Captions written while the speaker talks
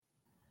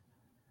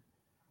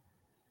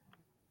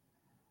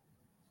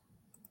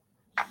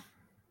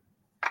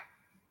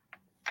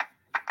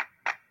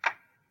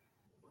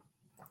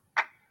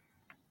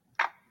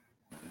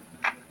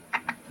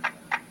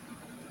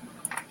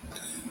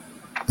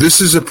This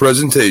is a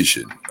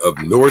presentation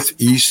of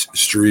Northeast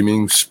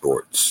Streaming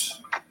Sports.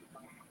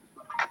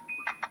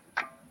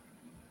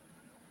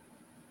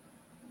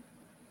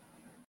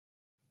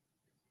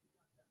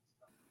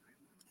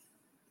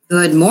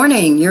 Good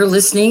morning. You're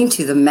listening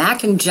to the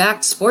Mac and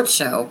Jack Sports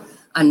Show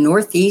on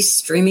Northeast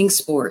Streaming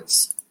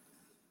Sports.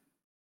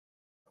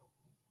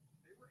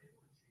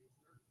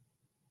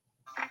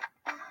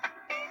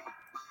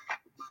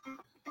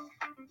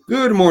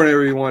 Good morning,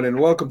 everyone, and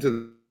welcome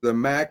to the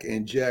Mac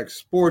and Jack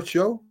Sports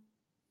Show.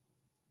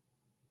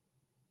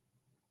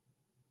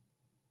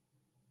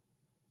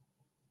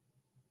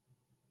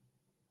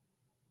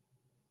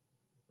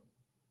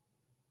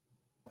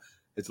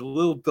 It's a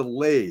little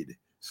delayed,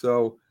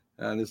 so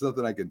there's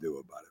nothing I can do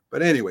about it.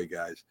 But anyway,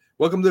 guys,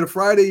 welcome to the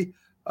Friday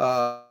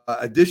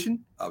edition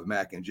of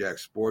Mac and Jack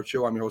Sports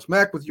Show. I'm your host,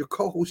 Mac, with your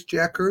co-host,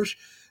 Jack Hirsch.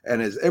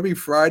 And as every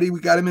Friday, we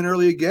got him in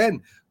early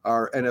again.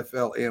 Our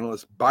NFL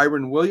analyst,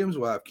 Byron Williams.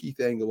 We'll have Keith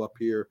Engle up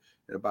here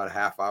in about a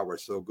half hour.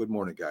 So good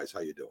morning, guys. How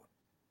you doing?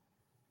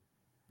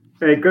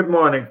 Hey, good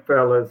morning,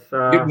 fellas.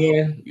 Good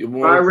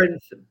morning.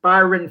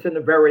 Byron's in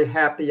a very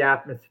happy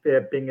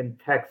atmosphere being in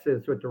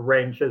Texas with the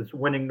Rangers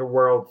winning the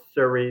World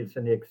Series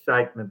and the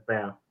excitement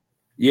there.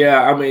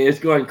 Yeah, I mean, it's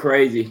going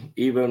crazy.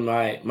 Even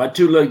my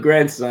two little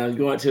grandsons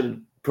going to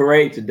the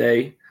parade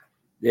today.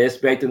 They're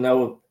expecting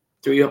over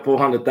 300,000 or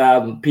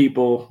 400,000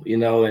 people,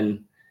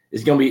 and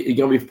it's gonna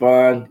be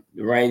fun.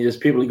 The Rangers,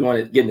 people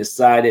are getting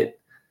excited.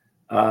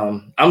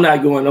 I'm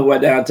not going nowhere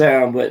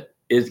downtown, but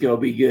it's gonna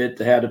be good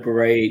to have the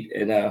parade.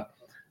 And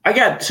I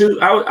got two.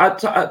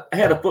 I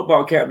had a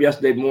football camp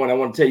yesterday morning. I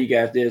want to tell you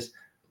guys this.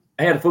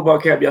 I had a football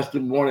camp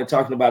yesterday morning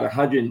talking about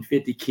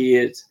 150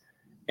 kids,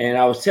 and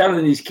I was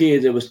telling these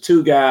kids it was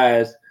two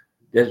guys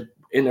that's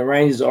in the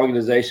Rangers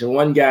organization.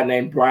 One guy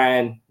named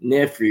Brian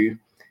Nephew.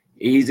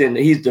 He's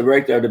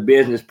director of the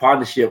business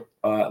partnership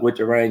with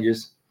the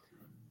Rangers.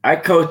 I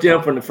coached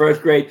him from the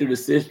first grade through the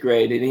sixth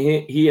grade, and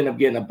he ended up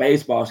getting a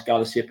baseball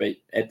scholarship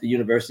at the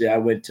university I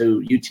went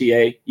to,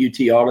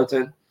 UT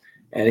Arlington,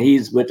 and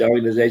he's with the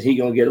organization. He's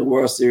going to get a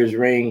World Series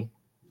ring.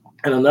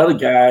 And another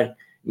guy,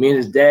 me and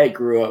his dad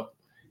grew up,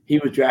 he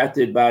was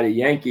drafted by the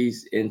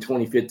Yankees in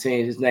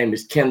 2015. His name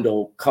is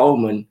Kendall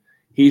Coleman.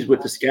 He's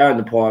with the scouting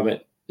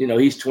department.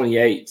 He's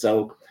 28.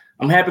 So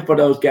I'm happy for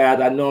those guys.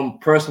 I know them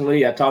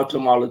personally. I talk to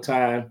them all the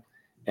time,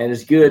 and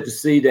it's good to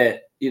see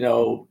that,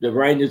 the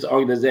Rangers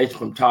organization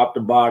from top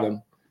to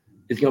bottom,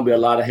 it's going to be a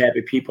lot of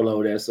happy people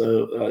over there.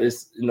 So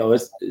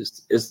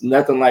it's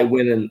nothing like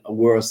winning a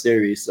World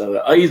Series.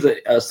 So he's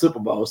a Super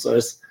Bowl. So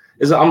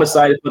I'm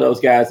excited for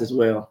those guys as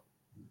well.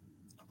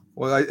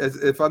 Well,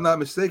 if I'm not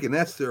mistaken,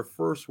 that's their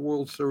first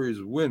World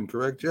Series win,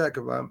 correct, Jack?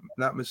 If I'm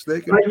not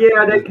mistaken.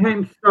 Yeah, they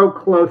came so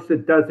close a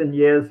dozen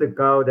years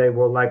ago. They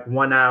were like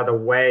 1 out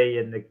away,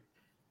 and the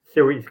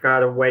series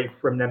got away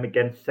from them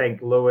against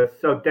St. Louis,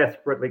 so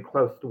desperately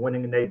close to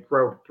winning, and they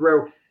drove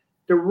through.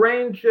 The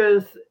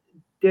Rangers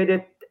did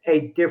it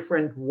a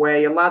different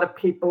way. A lot of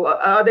people,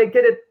 they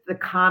did it the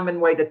common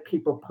way that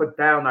people put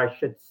down, I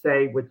should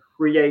say, with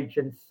free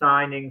agent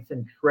signings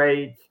and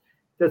trades.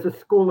 There's a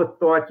school of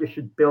thought you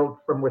should build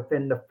from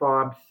within the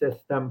farm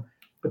system,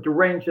 but the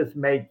Rangers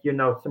made,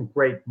 some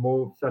great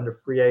moves on the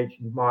free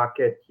agent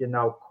market.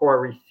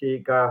 Corey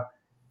Seager,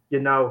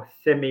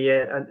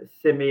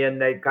 Simeon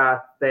they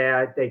got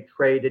there. They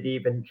traded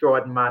even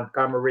Jordan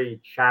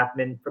Montgomery,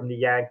 Chapman from the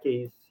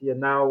Yankees.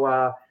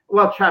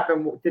 Well,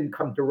 Chapman didn't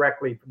come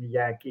directly from the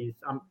Yankees.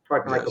 I'm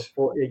talking like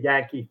a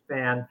Yankee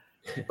fan.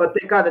 But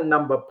they got a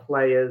number of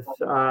players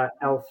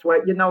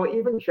elsewhere.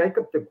 Even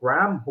Jacob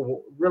deGrom,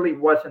 who really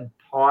wasn't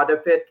part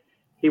of it.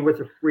 He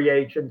was a free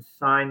agent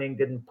signing,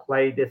 didn't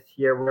play this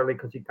year really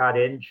because he got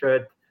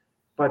injured.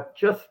 But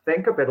just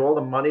think of it, all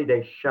the money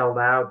they shelled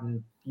out,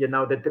 and the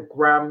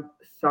deGrom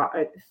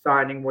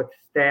signing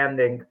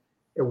withstanding,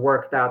 it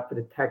worked out for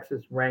the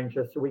Texas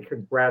Rangers. So we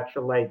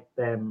congratulate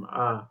them.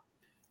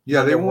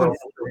 They won.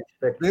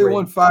 They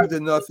won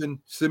 5-0.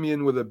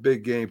 Simeon with a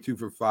big game, 2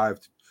 for 5,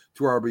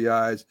 2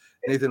 RBIs.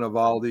 Nathan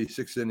Eovaldi,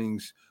 6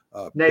 innings.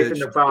 Nathan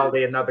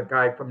Eovaldi, another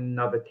guy from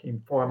another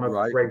team, former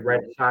great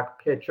Red Sox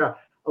pitcher.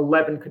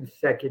 11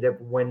 consecutive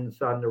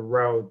wins on the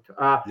road.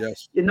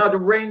 Yes. The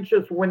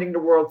Rangers winning the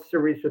World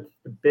Series is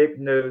the big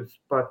news,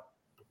 but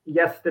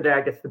yesterday,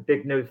 I guess the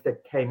big news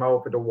that came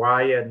over the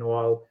wire and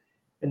all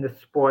in the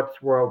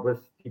sports world was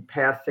the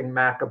passing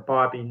Mac of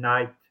Bobby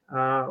Knight.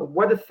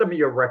 What are some of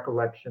your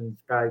recollections,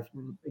 guys?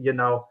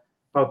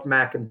 Both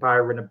Mac and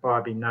Byron and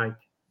Bobby Knight.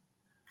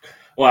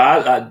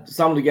 Well,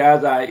 some of the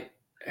guys I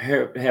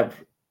have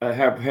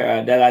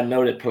that I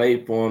know that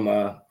played for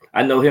him.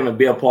 I know him and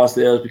Bill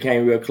Parcells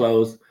became real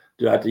close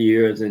throughout the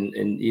years, and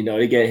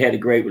they had a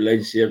great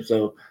relationship.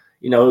 So,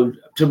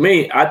 to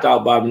me, I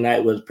thought Bobby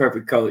Knight was a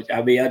perfect coach.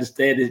 I mean, I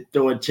understand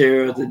throwing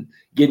chairs and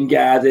getting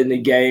guys in the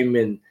game,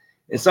 and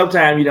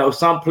sometimes,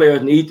 some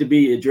players need to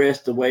be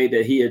addressed the way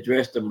that he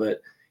addressed them.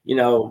 But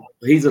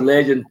he's a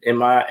legend in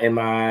my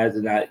eyes,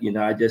 and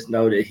I just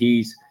know that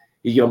he's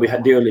going to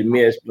be dearly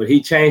missed. But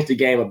he changed the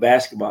game of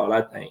basketball,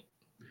 I think.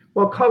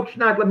 Well, Coach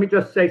Knight, let me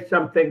just say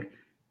something.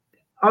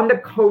 on the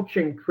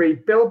coaching tree,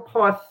 Bill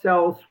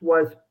Parcells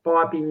was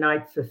Bobby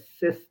Knight's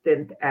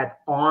assistant at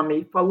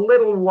Army for a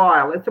little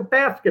while. It's a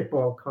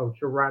basketball coach,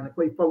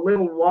 ironically, for a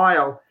little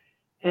while.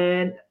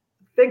 And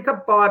think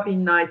of Bobby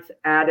Knight's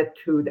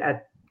attitude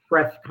at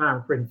press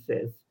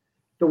conferences,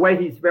 the way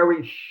he's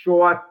very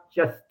short,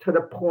 just to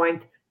the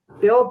point.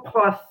 Bill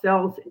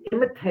Parcells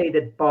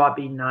imitated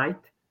Bobby Knight,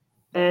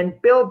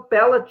 and Bill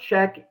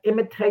Belichick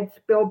imitates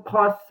Bill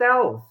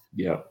Parcells.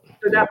 Yeah.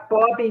 So that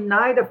Bobby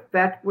Knight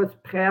effect was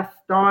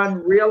passed on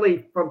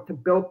really from to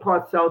Bill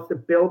Parcells to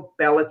Bill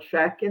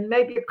Belichick, and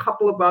maybe a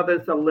couple of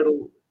others a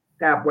little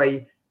that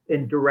way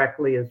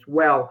indirectly as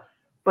well.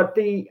 But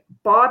the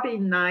Bobby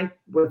Knight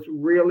was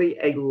really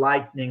a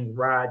lightning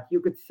rod.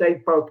 You could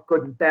say both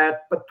good and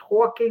bad, but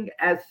talking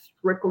as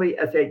strictly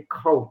as a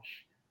coach,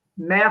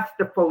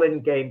 masterful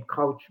in-game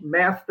coach,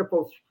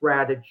 masterful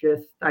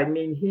strategist. I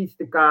mean, he's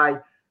the guy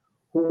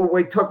who, when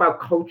we talk about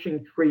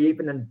coaching tree,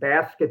 even in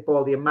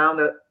basketball, the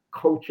amount of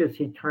coaches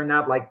he turned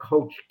out, like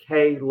Coach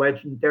K,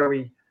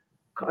 legendary,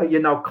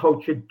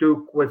 coach at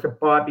Duke, was a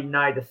Bobby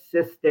Knight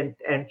assistant,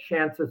 and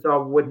chances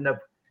are wouldn't have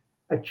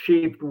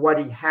achieved what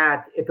he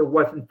had if it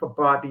wasn't for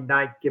Bobby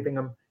Knight giving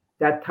him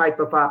that type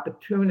of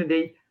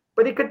opportunity.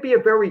 But he could be a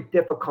very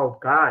difficult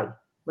guy.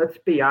 Let's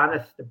be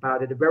honest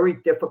about it. A very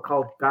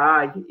difficult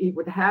guy. He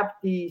would have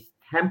these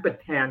temper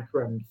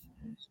tantrums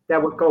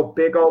that would go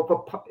big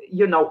over,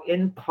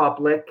 in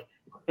public.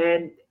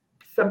 And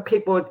some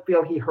people would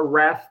feel he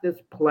harassed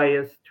his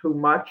players too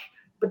much,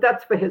 but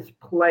that's for his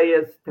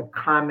players to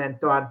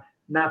comment on,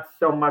 not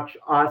so much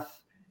us.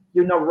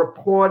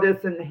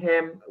 Reporters and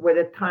him would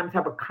at times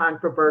have a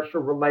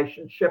controversial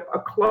relationship. A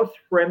close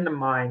friend of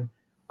mine,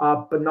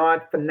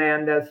 Bernard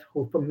Fernandez,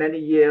 who for many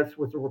years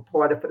was a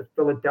reporter for the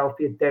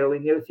Philadelphia Daily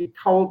News, he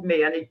told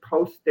me, and he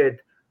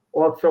posted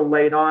also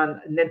late on,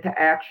 an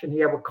interaction he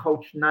had with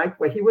Coach Knight,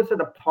 where he was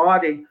at a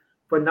party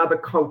for another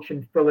coach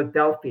in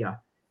Philadelphia.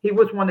 He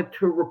was one of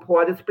two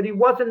reporters, but he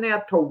wasn't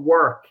there to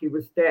work. He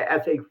was there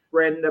as a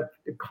friend of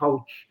the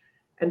coach.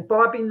 And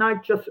Bobby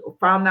Knight just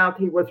found out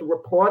he was a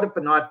reporter,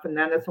 Bernard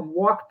Fernandez, and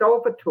walked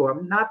over to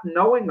him, not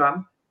knowing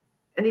him,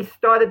 and he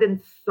started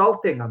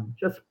insulting him,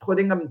 just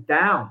putting him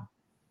down.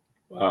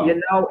 Wow.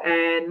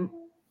 And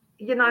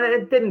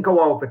it didn't go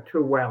over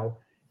too well.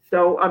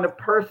 So on a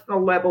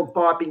personal level,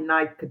 Bobby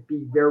Knight could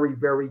be very,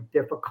 very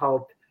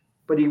difficult,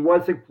 but he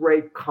was a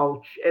great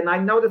coach. And I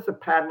noticed a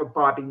pattern with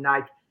Bobby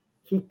Knight.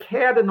 He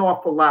cared an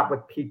awful lot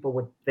what people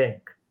would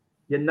think.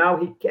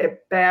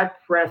 Bad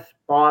press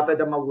bothered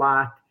him a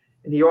lot.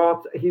 And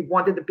he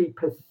wanted to be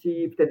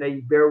perceived in a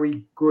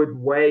very good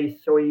way.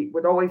 So he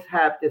would always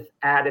have this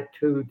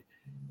attitude.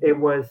 It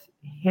was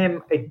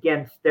him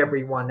against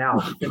everyone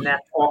else. And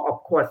that,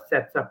 of course,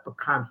 sets up a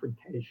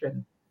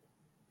confrontation.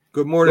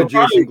 Good morning,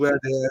 Jason.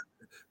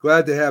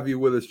 Glad to have you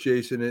with us,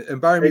 Jason. And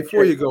Byron,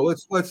 before you go,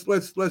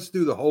 let's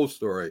do the whole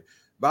story.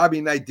 Bobby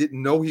Knight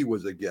didn't know he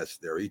was a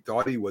guest there. He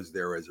thought he was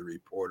there as a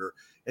reporter,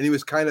 and he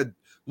was kind of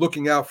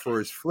looking out for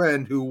his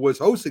friend who was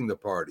hosting the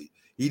party.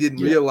 He didn't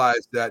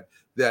realize that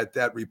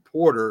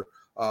reporter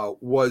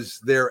was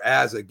there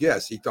as a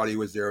guest. He thought he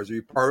was there as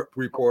a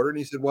reporter, and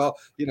he said, "Well,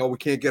 we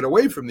can't get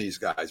away from these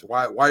guys.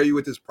 Why are you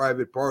at this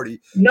private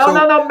party?" No,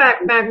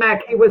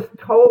 Mac. He was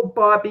told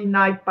Bobby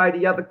Knight by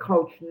the other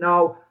coach,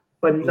 "No,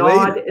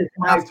 Bernard is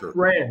my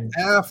friend."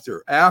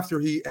 After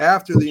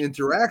the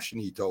interaction,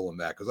 he told him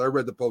that, because I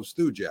read the post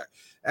too, Jack.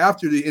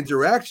 After the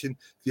interaction,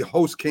 the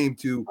host came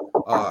to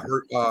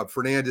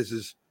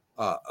Fernandez's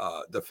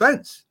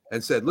defense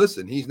and said,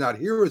 "Listen, he's not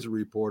here as a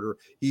reporter.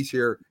 He's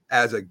here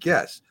as a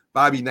guest."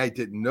 Bobby Knight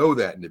didn't know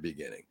that in the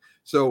beginning.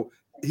 So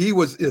he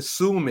was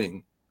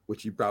assuming,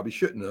 which he probably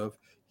shouldn't have,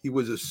 he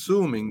was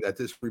assuming that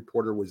this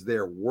reporter was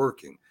there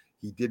working.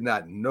 He did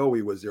not know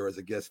he was there as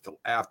a guest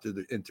till after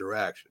the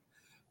interaction.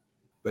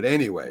 But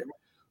anyway,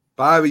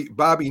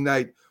 Bobby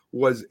Knight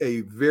was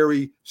a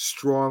very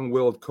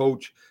strong-willed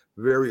coach,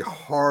 very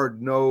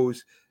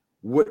hard-nosed,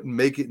 wouldn't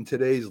make it in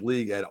today's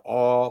league at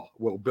all.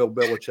 Well, Bill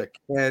Belichick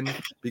can,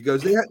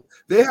 because they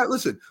had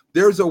listen,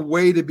 there's a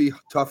way to be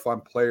tough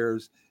on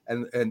players,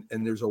 and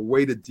there's a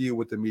way to deal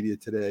with the media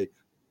today.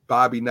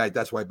 Bobby Knight,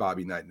 that's why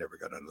Bobby Knight never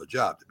got another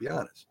job, to be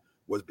honest,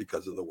 was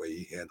because of the way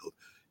he handled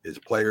his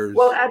players.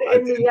 Well, at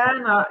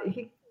Indiana,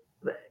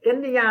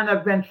 Indiana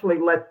eventually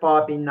let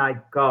Bobby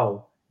Knight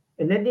go.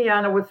 And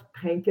Indiana was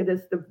painted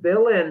as the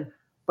villain,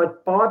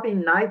 but Bobby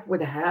Knight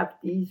would have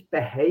these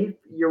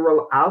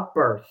behavioral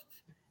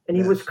outbursts. And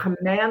he was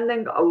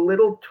commanding a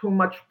little too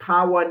much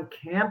power on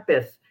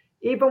campus.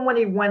 Even when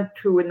he went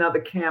to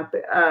another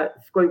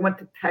school, he went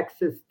to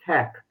Texas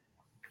Tech.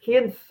 He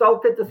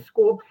insulted the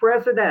school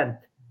president.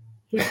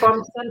 He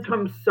bumped into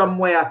him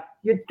somewhere.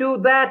 You do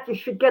that, you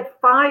should get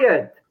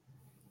fired.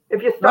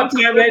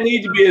 Sometimes they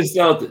need to be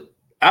insulted.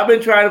 I've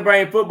been trying to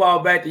bring football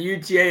back to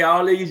UTA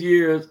all these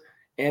years,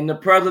 and the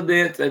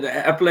presidents and the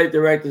athletic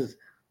directors,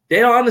 they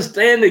don't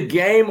understand the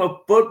game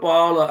of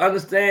football or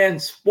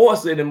understand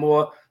sports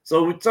anymore.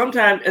 So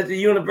sometimes at the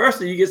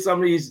university, you get some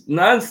of these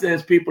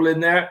nonsense people in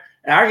there,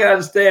 and I can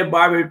understand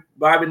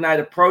Bobby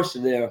Knight approach to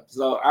them.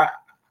 So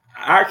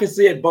I can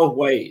see it both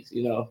ways.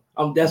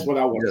 That's what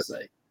I want to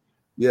say.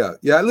 Yeah.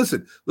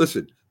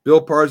 Listen.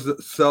 Bill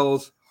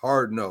Parcells,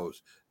 hard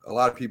nosed. A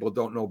lot of people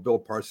don't know Bill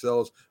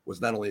Parcells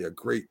was not only a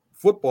great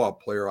football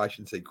player, I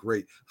should say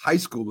great high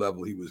school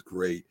level. He was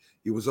great.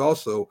 He was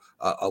also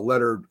a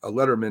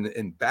letterman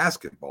in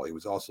basketball. He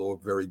was also a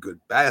very good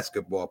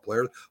basketball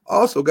player.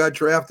 Also got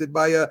drafted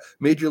by a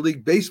Major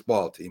League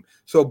Baseball team.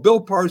 So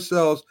Bill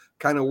Parcells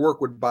kind of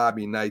worked with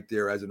Bobby Knight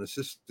there as an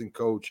assistant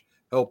coach,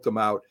 helped him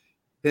out.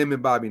 Him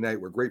and Bobby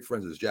Knight were great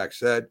friends, as Jack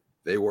said.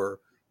 They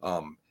were.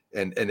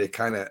 And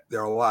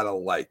they're a lot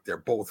alike. They're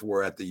both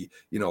were at the,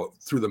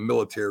 through the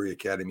military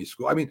academy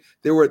school. I mean,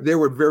 they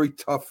were very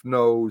tough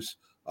nosed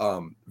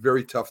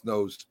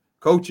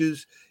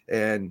coaches.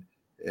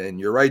 And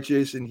you're right,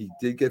 Jason, he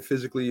did get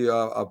physically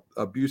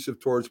abusive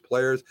towards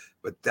players,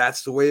 but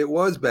that's the way it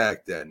was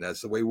back then.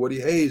 That's the way Woody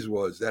Hayes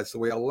was. That's the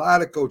way a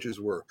lot of coaches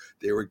were.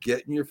 They were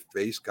getting your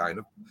face kind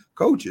of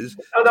coaches.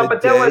 No,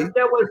 but there was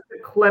the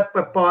clip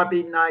where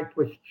Bobby Knight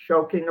was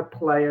choking a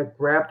player,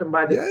 grabbed him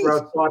by the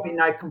throat. Bobby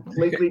Knight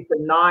completely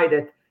denied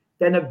it.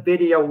 Then a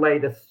video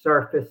later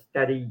surfaced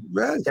that he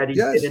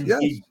did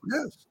indeed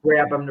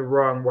grab him the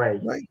wrong way.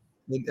 Right.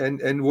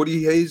 And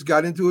Woody Hayes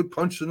got into it,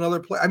 punched another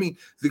player. I mean,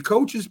 the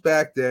coaches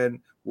back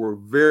then were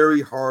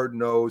very hard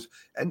nosed.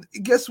 And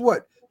guess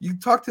what? You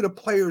talk to the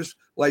players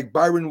like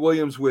Byron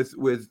Williams with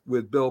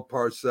Bill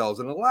Parcells,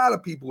 and a lot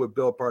of people with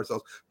Bill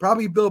Parcells,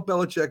 probably Bill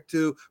Belichick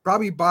too,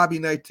 probably Bobby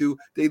Knight too.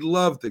 They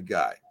loved the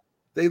guy.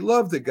 They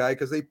loved the guy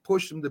because they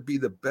pushed him to be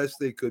the best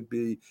they could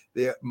be.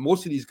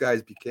 Most of these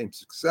guys became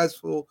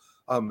successful.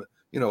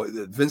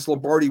 Vince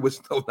Lombardi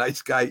was no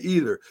nice guy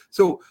either.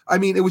 So, I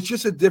mean, it was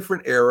just a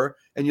different era.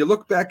 And you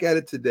look back at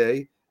it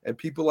today, and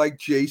people like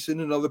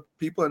Jason and other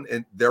people,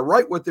 and they're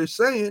right what they're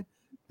saying.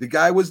 The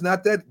guy was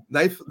not that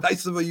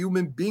nice of a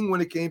human being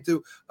when it came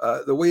to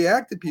the way he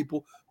acted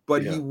people,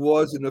 but he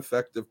was an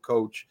effective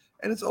coach,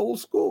 and it's old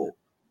school.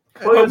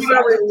 Well, he's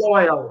very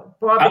loyal.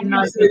 Bobby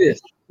Knight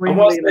is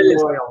extremely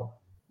loyal.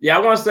 Yeah, I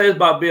want to say this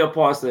about Bill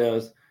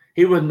Parcells.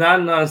 He was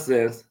not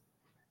nonsense.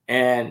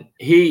 And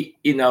he,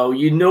 you know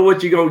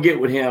what you're going to get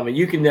with him, and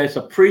you can just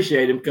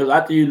appreciate him because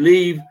after you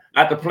leave,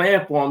 after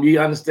playing for him, you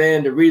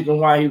understand the reason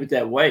why he was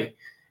that way.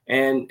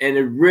 And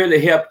it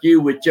really helped you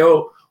with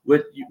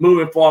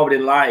moving forward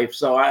in life.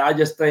 So I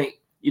just think,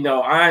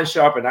 iron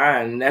sharpened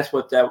iron, and that's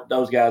what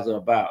those guys are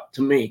about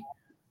to me.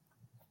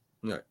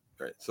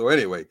 Right. So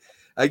anyway,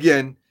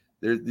 again,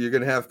 you're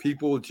going to have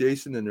people,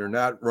 Jason, and they're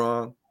not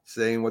wrong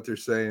saying what they're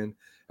saying,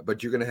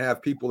 but you're going to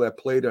have people that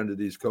played under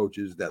these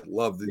coaches that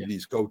love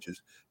these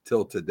coaches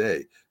till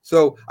today.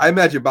 So I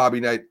imagine Bobby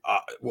Knight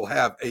will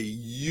have a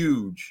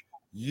huge,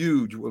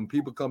 when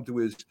people come to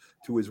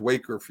his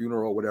wake or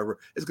funeral or whatever,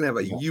 it's going to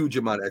have a huge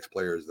amount of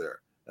ex-players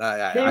there.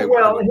 He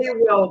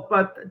will,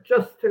 but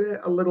just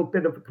a little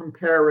bit of a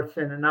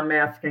comparison, and I'm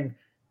asking,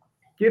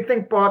 do you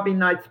think Bobby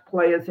Knight's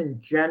players in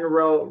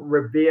general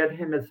revered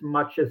him as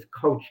much as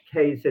Coach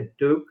K's at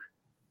Duke?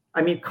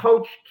 I mean,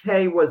 Coach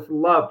K was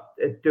loved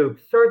at Duke.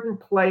 Certain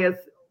players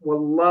were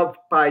loved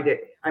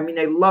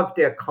they loved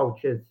their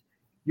coaches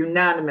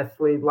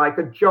unanimously, like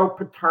a Joe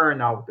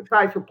Paterno. The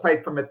guys who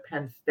played from at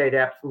Penn State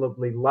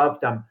absolutely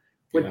loved him.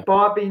 With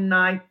Bobby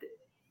Knight,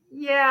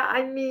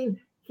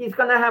 he's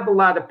going to have a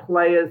lot of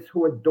players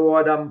who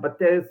adored him, but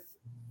there's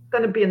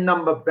going to be a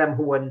number of them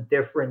who are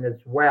indifferent as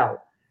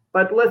well.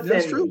 But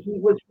listen, he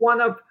was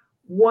one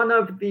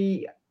of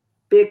the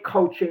big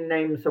coaching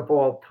names of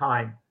all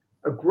time.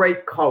 A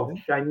great coach.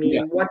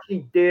 What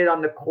he did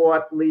on the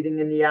court, leading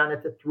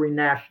Indiana to 3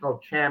 national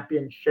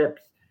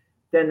championships,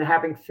 then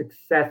having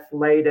success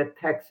later at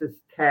Texas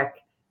Tech,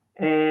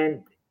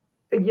 and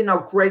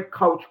great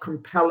coach,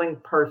 compelling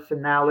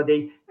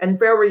personality, and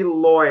very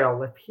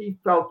loyal. If he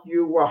felt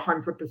you were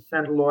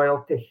 100%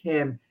 loyal to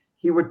him,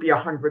 he would be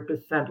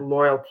 100%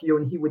 loyal to you,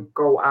 and he would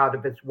go out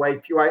of his way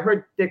for you. I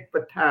heard Dick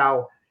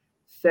Vitale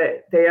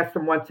say, they asked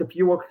him once, if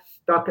you were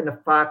stuck in a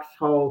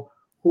foxhole,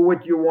 who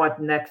would you want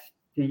next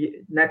to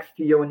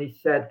you? And he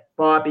said,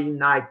 Bobby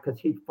Knight,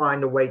 because he'd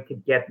find a way to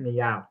get me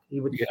out.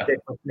 He would stick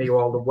with me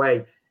all the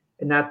way.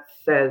 And that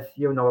says,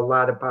 a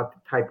lot about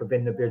the type of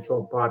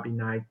individual Bobby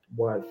Knight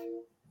was.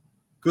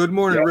 Good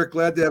morning, Rick.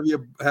 Glad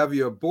to have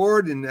you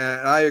aboard. And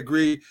I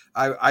agree.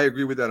 I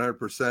agree with that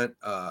 100%.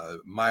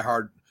 My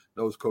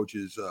hard-nosed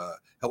coaches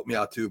helped me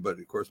out too. But,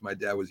 of course, my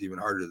dad was even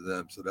harder than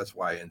them. So that's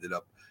why I ended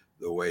up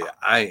the way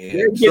I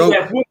am. Get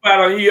that whoop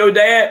out on you, your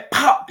dad.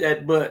 Pop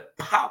that butt.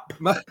 Pop.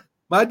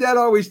 My dad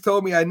always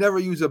told me I never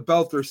use a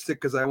belt or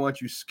stick because I want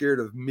you scared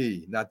of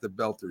me, not the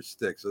belt or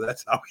stick. So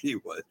that's how he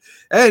was.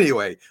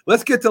 Anyway,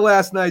 let's get to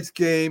last night's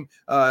game.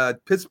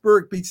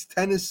 Pittsburgh beats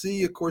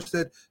Tennessee. Of course,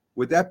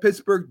 with that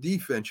Pittsburgh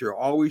defense, you're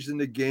always in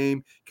the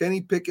game. Kenny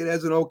Pickett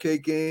has an okay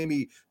game.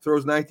 He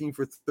throws 19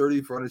 for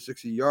 30 for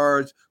 160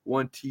 yards,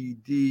 1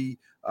 TD.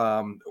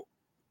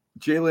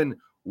 Jalen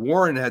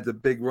Warren had the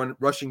big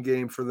rushing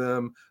game for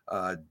them.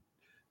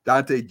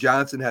 Dante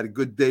Johnson had a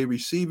good day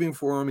receiving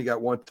for him. He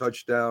got 1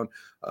 touchdown.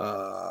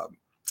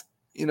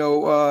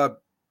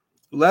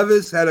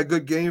 Levis had a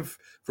good game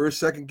for his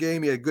second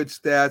game. He had good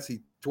stats.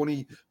 He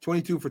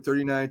 22 for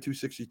 39,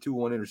 262,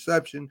 1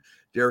 interception.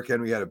 Derrick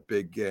Henry had a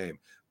big game.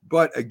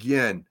 But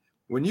again,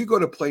 when you go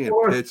to play in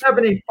Pittsburgh,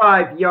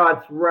 75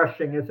 yards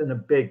rushing isn't a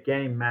big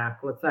game, Mac.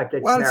 Let's not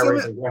get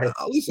carried away.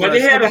 Well,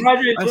 they had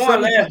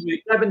 101 last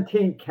week.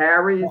 17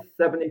 carries,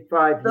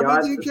 75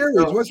 yards. 17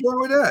 carries. What's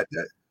wrong with that?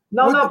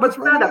 No, but it's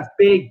not a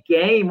big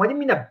game. What do you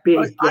mean a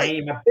big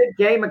game? A big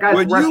game, a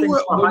guy's rushing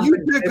when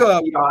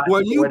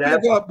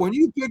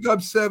you pick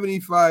up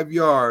 75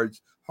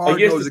 yards,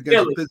 hard-nosed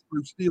against the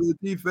Pittsburgh Steelers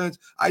defense,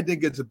 I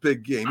think it's a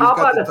big game. How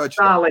about a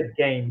solid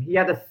game? He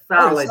had a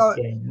solid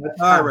game.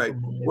 All right.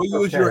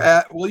 We'll use your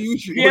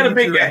he had a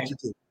big game.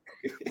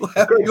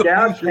 I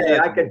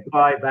could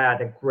buy that.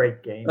 A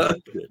great game.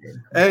 Okay.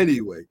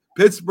 Anyway,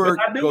 Pittsburgh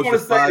goes to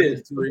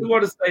 5-3. I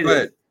want to say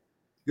this.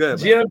 Good,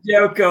 Jim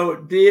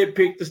Jelko did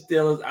pick the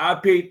Steelers. I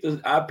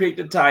picked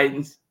the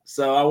Titans.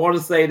 So I want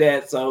to say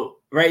that. So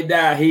right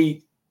now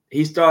he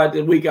started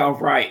the week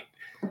off right.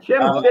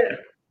 Jim,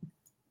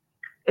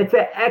 it's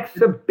an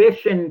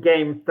exhibition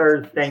game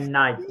Thursday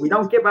night. We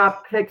don't give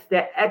our picks.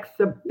 They're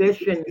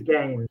exhibition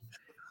games.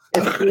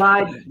 It's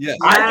like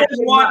I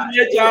just want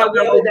to let y'all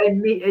know.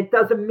 It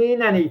doesn't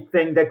mean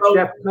anything that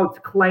Jeff Coates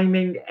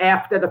claiming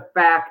after the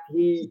fact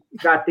he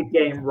got the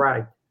game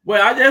right.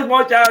 Well, I just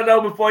want y'all to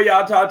know before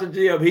y'all talk to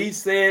Jim. He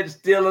said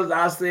Steelers.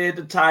 I said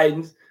the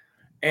Titans,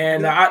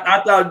 and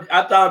I thought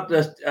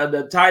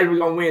the Titans were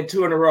gonna win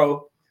 2 in a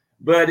row,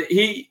 but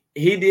he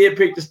did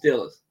pick the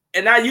Steelers,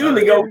 and I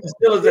usually go with the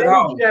Steelers at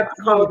home. Jeff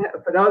Coates,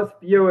 for those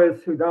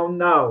viewers who don't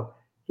know,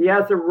 he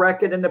has a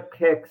record in the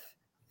picks: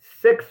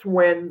 6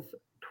 wins,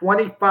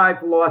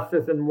 25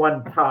 losses, and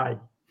 1 tie.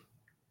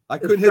 I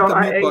couldn't hit the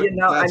mute button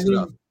fast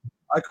enough.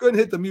 I couldn't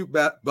hit the mute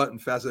button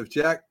fast enough.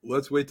 Jack,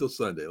 let's wait till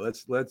Sunday.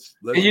 Let's.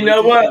 And you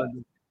know what?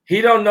 Sunday.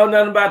 He don't know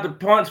nothing about the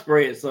point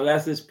spread, so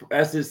that's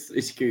his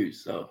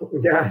excuse. So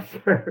yeah.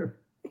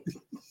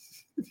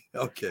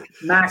 Okay.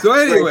 Max so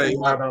anyway,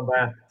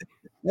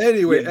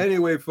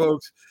 anyway,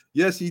 folks.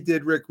 Yes, he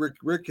did. Rick.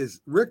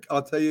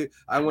 I'll tell you.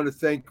 I want to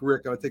thank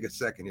Rick. I'll take a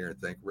second here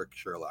and thank Rick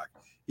Sherlock.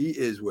 He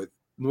is with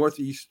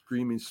Northeast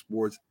Streaming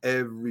Sports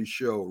every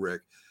show.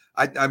 Rick.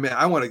 I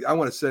want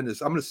to send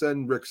this. I'm going to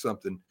send Rick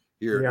something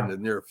here in the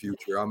near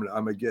future. I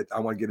want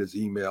to get his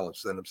email and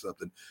send him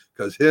something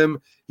because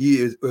he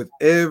is with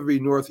every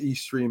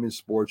Northeast Streaming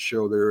Sports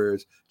show there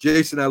is.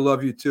 Jason, I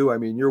love you too. I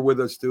mean, you're with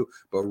us too,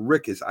 but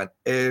Rick is on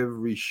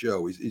every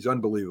show. He's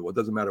unbelievable. It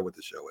doesn't matter what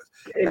the show is.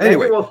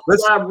 Anyway, we'll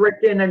slap Rick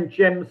in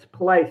Jim's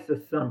place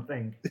or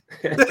something.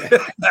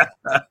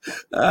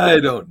 I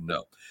don't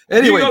know.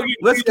 Anyway,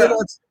 let's get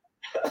on.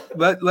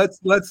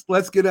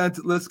 Let's get on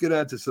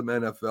to some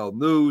NFL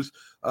news.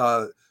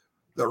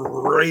 The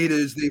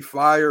Raiders, they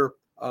fire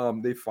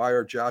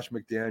Josh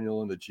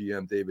McDaniel and the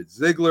GM David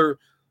Ziegler.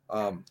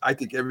 I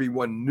think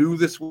everyone knew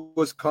this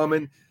was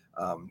coming.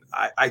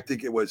 I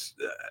think it was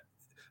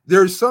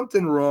there's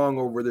something wrong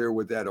over there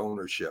with that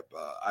ownership.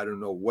 I don't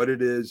know what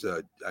it is.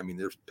 I mean,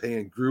 they're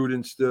paying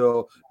Gruden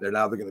still. They're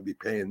going to be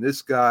paying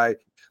this guy.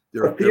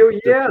 A few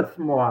years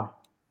more.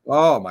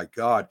 Oh my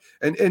God!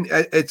 And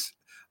it's.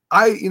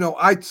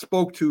 I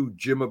spoke to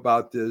Jim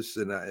about this,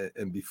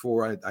 and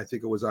before I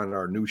think it was on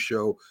our new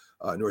show,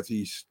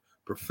 Northeast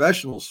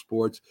Professional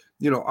Sports.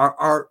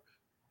 Are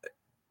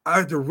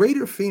the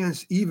Raider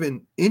fans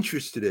even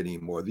interested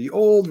anymore? The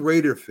old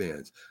Raider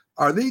fans,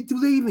 do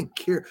they even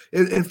care?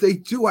 And if they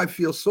do, I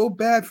feel so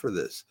bad for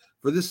this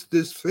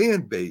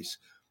fan base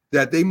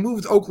that they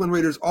moved Oakland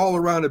Raiders all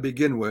around to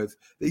begin with.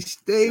 They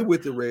stay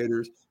with the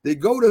Raiders. They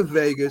go to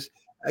Vegas.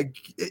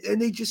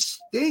 And they just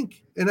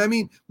stink. And I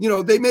mean,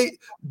 the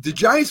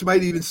Giants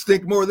might even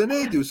stink more than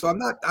they do. So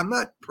I'm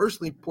not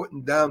personally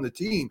putting down the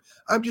team.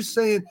 I'm just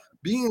saying,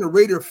 being a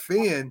Raider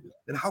fan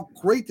and how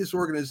great this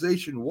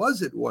organization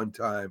was at one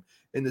time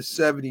in the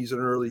 70s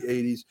and early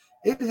 80s,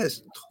 it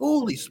has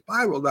totally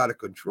spiraled out of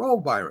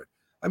control, Byron.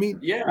 I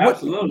mean,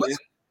 absolutely.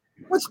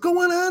 What's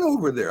going on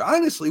over there?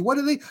 Honestly, what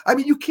are they? I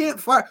mean, you can't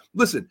fire.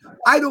 Listen,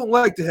 I don't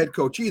like the head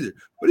coach either.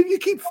 But if you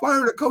keep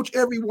firing a coach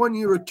every 1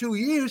 year or 2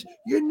 years,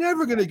 you're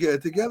never going to get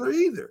it together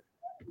either.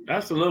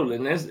 Absolutely,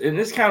 and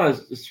this kind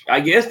of, I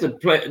guess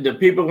the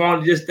people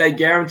want just that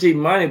guaranteed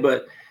money,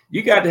 but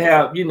you got to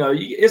have,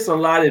 it's a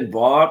lot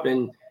involved,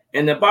 and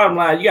the bottom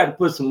line, you got to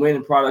put some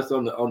winning products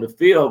on the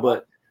field,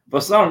 but for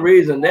some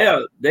reason,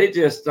 they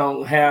just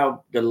don't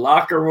have the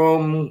locker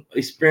room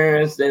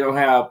experience. They don't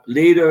have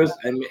leaders.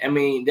 I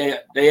mean,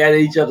 they at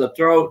each other's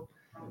throat.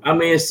 I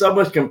mean, it's so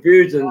much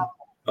confusion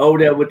over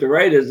there with the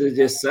Raiders. It's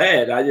just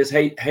sad. I just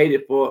hate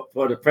it for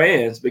the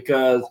fans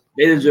because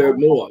they deserve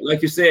more.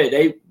 Like you said,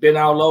 they've been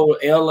all over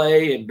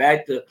LA and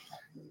back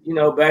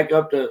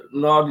up to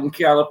Northern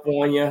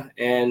California,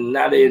 and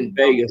now they're in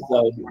Vegas.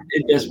 So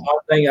it's just one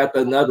thing after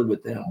another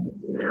with them.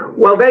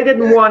 Well, they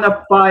didn't want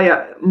to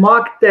fire.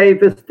 Mark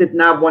Davis did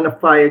not want to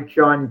fire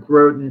John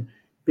Gruden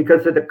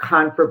because of the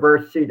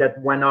controversy that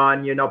went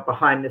on,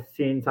 behind the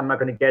scenes. I'm not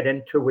going to get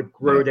into with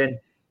Gruden.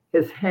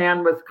 His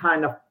hand was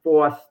kind of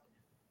forced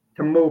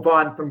to move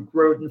on from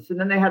Gruden. So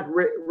then they had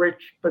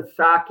Rich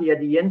Bisaccia,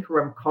 the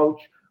interim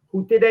coach,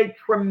 who did a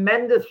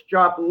tremendous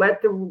job, led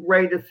the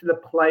Raiders to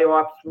the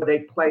playoffs where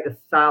they played a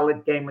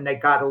solid game when they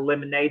got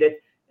eliminated.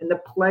 And the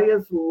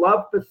players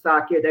loved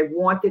Bisaccia. They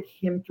wanted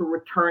him to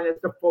return as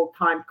a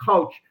full-time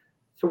coach.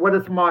 So what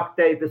does Mark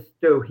Davis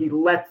do? He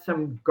lets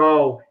him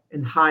go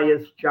and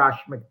hires Josh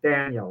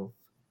McDaniels.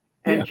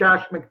 And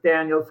Josh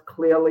McDaniels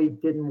clearly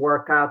didn't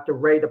work out. The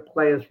Raider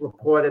players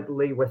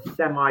reportedly were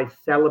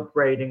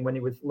semi-celebrating when he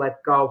was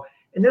let go.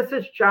 And this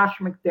is Josh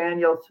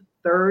McDaniels'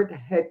 third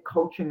head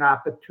coaching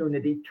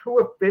opportunity, 2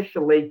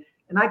 officially,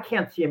 and I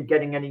can't see him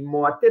getting any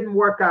more. It didn't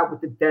work out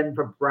with the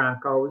Denver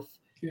Broncos.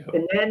 Yeah.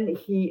 And then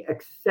he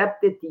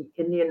accepted the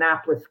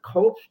Indianapolis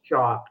Colts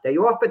job. They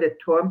offered it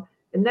to him,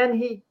 and then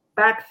he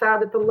backs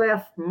out at the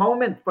last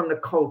moment from the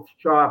Colts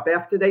job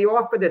after they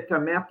offered it to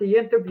him, after he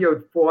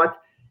interviewed for it.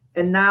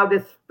 And now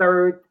this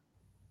third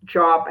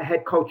job, a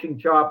head coaching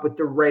job with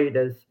the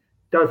Raiders,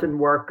 doesn't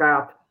work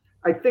out.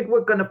 I think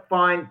we're going to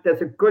find,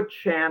 there's a good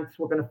chance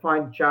we're going to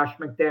find Josh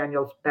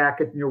McDaniels back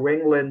at New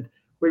England.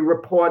 We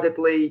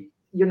reportedly,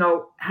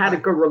 had a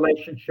good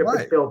relationship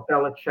with Bill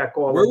Belichick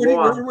all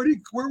along. Where would he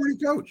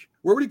coach?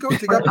 Where would he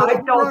coach?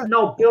 I don't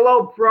know. Bill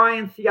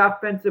O'Brien's the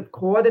offensive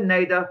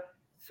coordinator,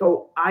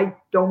 so I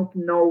don't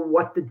know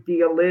what the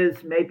deal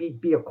is. Maybe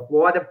be a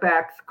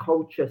quarterback's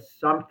coach or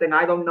something.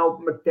 I don't know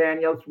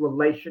McDaniels'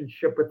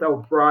 relationship with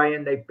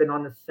O'Brien. They've been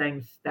on the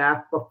same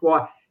staff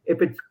before.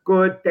 If it's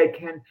good, they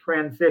can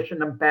transition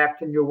them back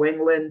to New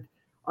England.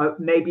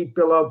 Maybe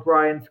Bill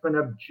O'Brien's going to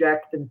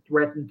object and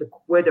threaten to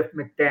quit if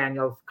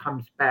McDaniels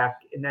comes back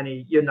in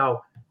any,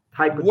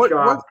 type of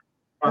job.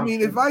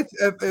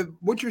 If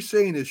what you're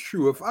saying is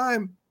true, if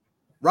I'm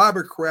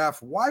Robert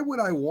Kraft, why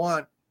would I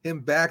want him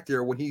back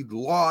there when he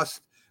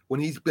lost, when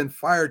he's been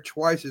fired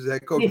twice as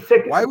head coach?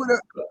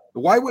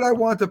 Why would I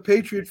want the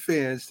Patriot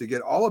fans to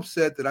get all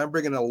upset that I'm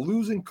bringing a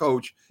losing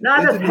coach?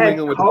 Not as head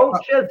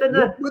coach,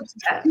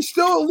 he's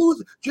still a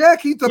loser, Jack.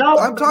 I'm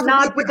talking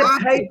about the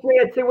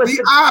Patriots. It was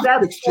the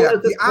optics,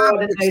 Jack. The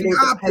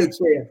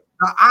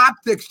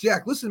optics,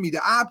 Jack. Listen to me.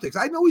 The optics.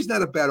 I know he's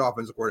not a bad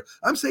offensive coordinator.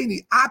 I'm saying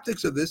the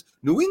optics of this.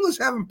 New England's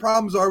having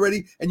problems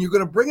already, and you're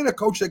going to bring in a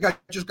coach that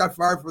just got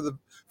fired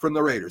from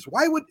the Raiders.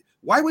 Why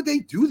would they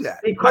do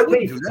that? Because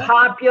he's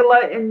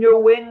popular in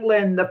New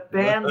England. The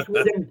fans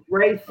would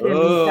embrace him.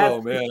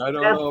 Oh, man, I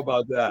don't know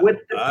about that. With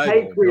the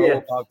Patriots. I don't know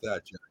about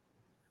that, Jack.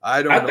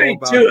 I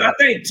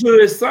think too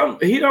is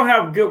he don't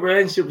have a good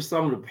relationship with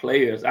some of the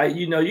players.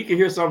 You can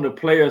hear some of the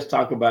players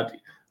talk about it,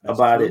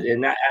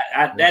 and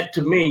that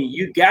to me,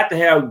 you got to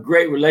have a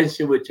great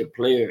relationship with your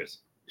players,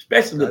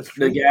 especially the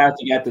guys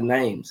that got the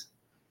names.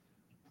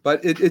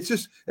 But it's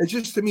just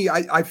to me,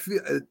 I feel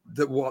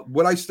that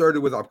what I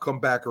started with, I'll come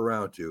back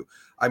around to.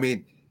 I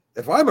mean,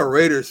 if I'm a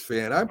Raiders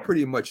fan, I'm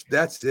pretty much,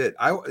 that's it.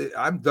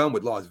 I'm done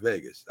with Las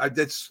Vegas.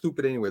 That's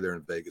stupid anyway. They're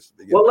in Vegas.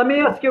 Well, let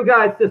me ask you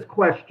guys this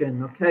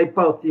question, okay,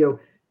 both of you.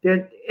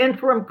 The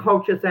interim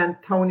coach is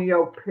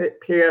Antonio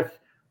Pierce,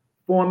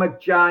 former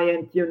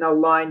Giant,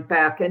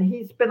 linebacker, and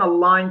he's been a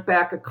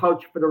linebacker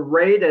coach for the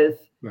Raiders.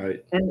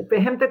 Right. And for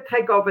him to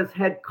take over as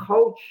head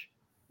coach,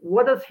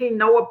 what does he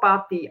know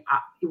about the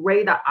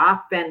Raider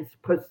offense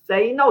per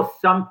se? He knows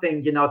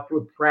something,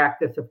 through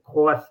practice, of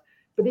course,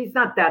 but he's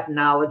not that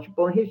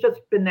knowledgeable. He's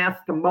just been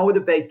asked to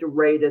motivate the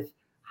Raiders.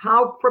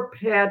 How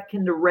prepared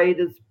can the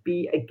Raiders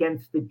be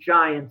against the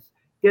Giants?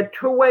 There are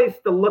 2 ways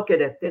to look at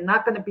it. They're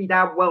not going to be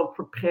that well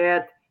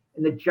prepared,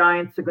 and the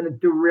Giants are going to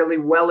do really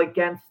well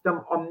against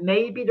them. Or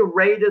maybe the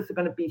Raiders are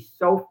going to be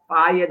so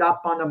fired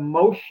up on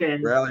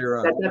emotion that's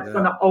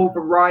going to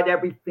override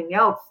everything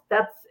else.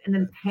 That's an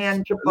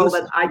intangible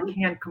that I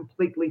can't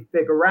completely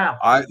figure out.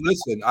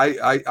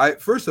 I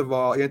first of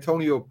all,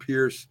 Antonio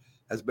Pierce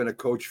has been a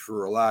coach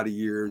for a lot of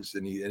years,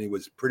 and he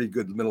was pretty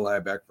good middle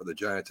linebacker for the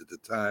Giants at the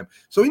time,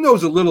 so he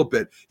knows a little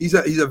bit. He's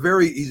a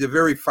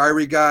very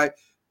fiery guy.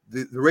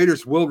 The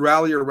Raiders will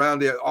rally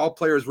around it. All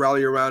players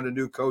rally around a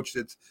new coach.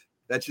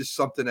 That's just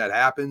something that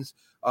happens.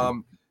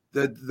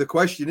 The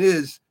question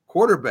is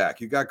quarterback.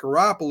 You got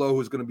Garoppolo,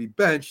 who's going to be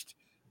benched,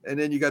 and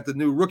then you got the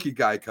new rookie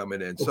guy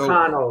coming in. So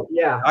O'Connell,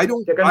 yeah. I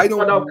don't.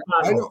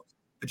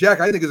 Jack,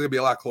 I think it's going to be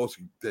a lot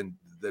closer than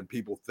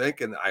people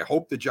think, and I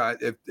hope the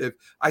Giants. If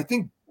I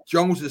think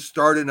Jones is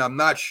starting, I'm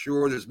not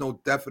sure. There's no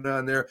definite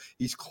on there.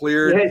 He's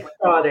cleared. He's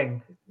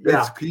starting.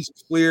 Yeah. He's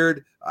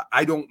cleared.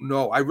 I don't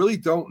know. I really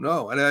don't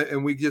know.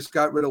 And we just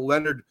got rid of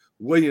Leonard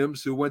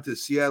Williams, who went to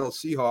Seattle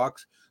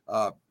Seahawks.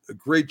 A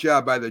great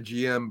job by the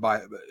GM.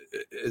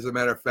 As a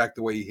matter of fact,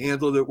 the way he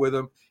handled it with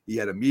him, he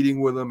had a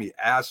meeting with him. He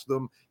asked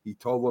them. He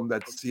told them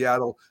that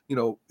Seattle,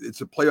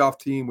 it's a playoff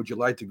team. Would you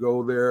like to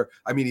go there?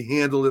 I mean, he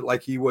handled it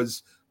like he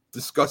was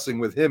discussing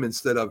with him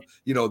instead of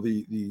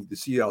the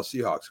Seattle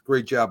Seahawks.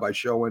 Great job by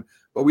Schoen.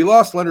 But we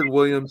lost Leonard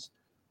Williams,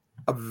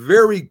 a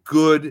very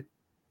good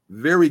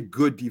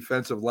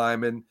defensive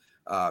lineman,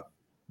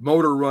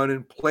 motor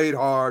running, played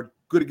hard,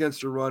 good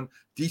against the run,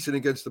 decent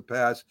against the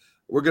pass.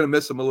 We're going to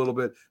miss him a little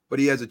bit, but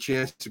he has a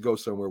chance to go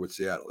somewhere with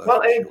Seattle.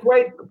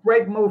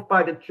 Great move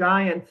by the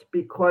Giants,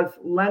 because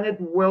Leonard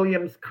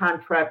Williams'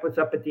 contract was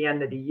up at the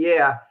end of the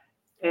year.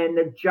 and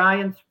the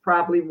Giants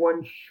probably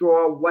weren't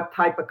sure what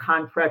type of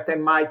contract they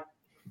might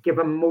give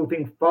him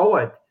moving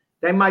forward.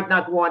 They might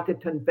not want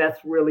to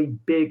invest really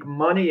big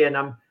money in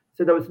him,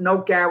 so there was no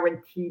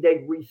guarantee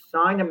they'd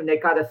re-sign him, and they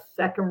got a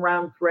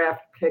second-round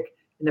draft pick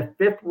and a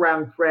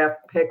fifth-round draft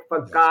pick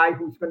for a guy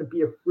who's going to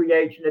be a free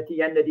agent at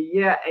the end of the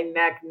year. A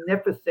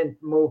magnificent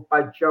move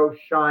by Joe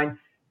Shine,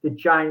 the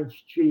Giants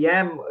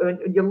GM.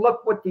 And you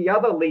look what the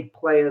other league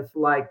players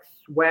like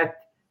Sweat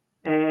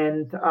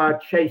and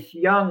Chase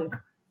Young,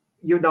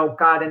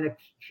 got in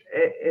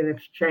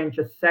exchange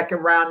a second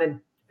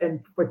round, and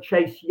for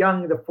Chase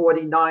Young, the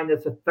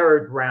 49ers a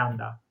third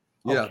rounder.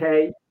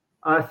 Okay.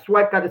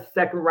 Sweat got a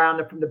second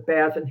rounder from the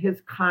Bears, and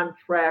his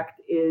contract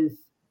is,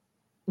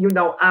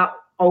 out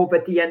over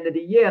at the end of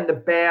the year, and the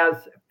Bears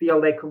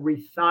feel they could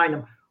re-sign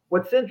him.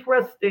 What's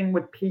interesting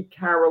with Pete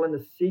Carroll and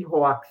the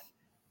Seahawks,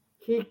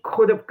 he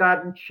could have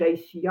gotten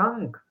Chase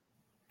Young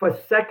for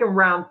a second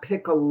round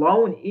pick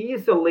alone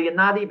easily, and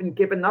not even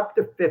given up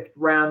the fifth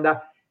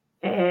rounder.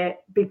 And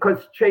because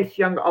Chase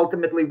Young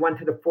ultimately went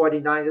to the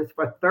 49ers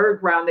for a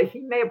third rounder,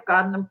 he may have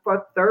gotten them for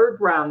a third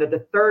rounder,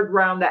 the third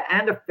rounder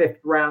and a fifth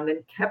rounder,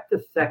 and kept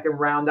the second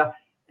rounder.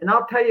 And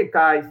I'll tell you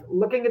guys,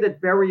 looking at it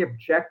very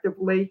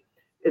objectively,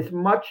 as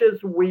much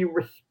as we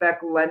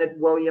respect Leonard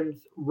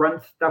Williams'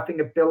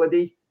 run-stuffing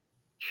ability,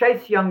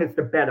 Chase Young is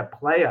the better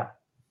player.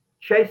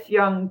 Chase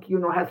Young,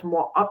 has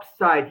more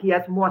upside. He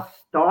has more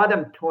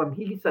stardom to him.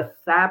 He's a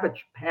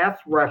savage pass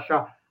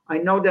rusher. I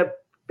know there have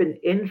been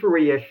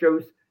injury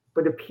issues,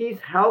 but if he's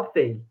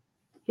healthy,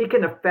 he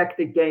can affect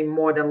the game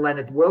more than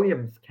Leonard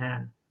Williams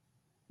can.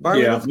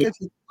 Byron,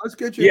 let's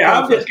get you. Yeah,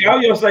 I was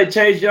gonna say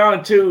Chase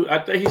Young too. I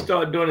think he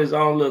started doing his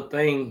own little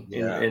thing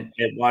in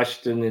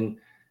Washington,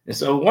 and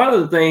so one of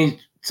the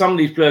things some of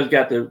these players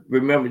got to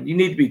remember: you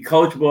need to be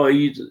coachable.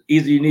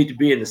 Either you need to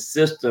be in the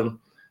system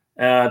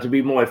to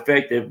be more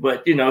effective.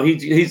 But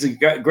he's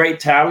a great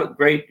talent,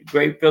 great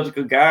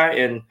physical guy,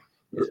 and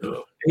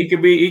he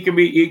can be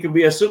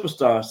a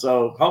superstar.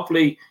 So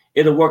hopefully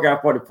it'll work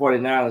out for the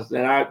 49ers.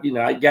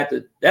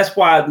 And that's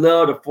why I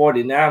love the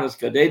 49ers,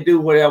 because they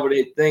do whatever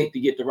they think to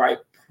get the right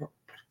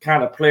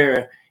kind of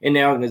player in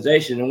the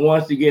organization. And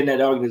once you get in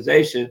that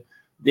organization,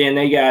 then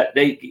they got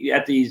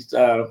these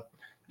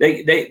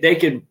they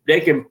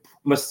can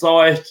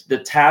massage the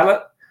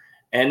talent,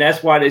 and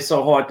that's why they're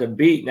so hard to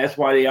beat. And that's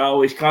why they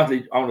always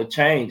constantly on the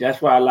change.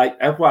 That's why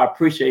I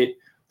appreciate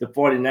the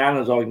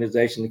 49ers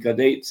organization, because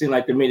they seem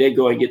like to me they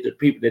go and get the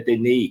people that they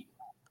need.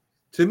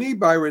 To me,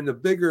 Byron, the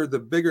bigger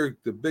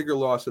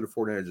loss of the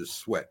 49ers is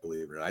Sweat,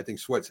 believe it or not. I think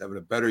Sweat's having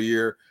a better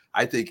year.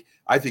 I think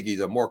he's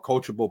a more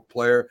coachable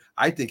player.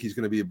 I think he's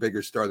going to be a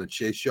bigger star than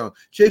Chase Young.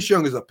 Chase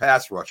Young is a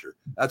pass rusher.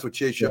 That's what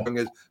Chase Young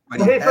is.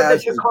 But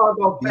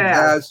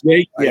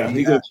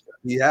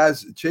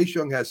Chase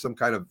Young has some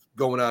kind of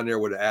going on there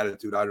with an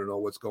attitude. I don't know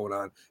what's going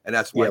on, and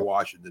that's why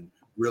Washington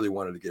really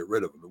wanted to get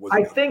rid of him.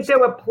 I think they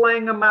were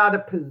playing him out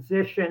of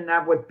position.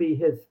 That would be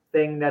his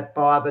thing that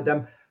bothered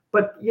him.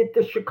 But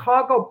the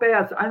Chicago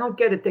Bears, I don't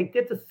get it. They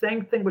did the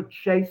same thing with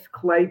Chase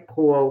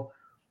Claypool,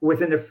 who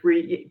was in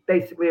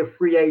basically a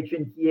free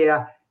agent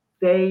year.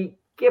 They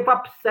give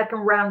up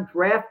second-round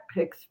draft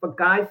picks for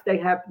guys they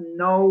have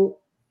no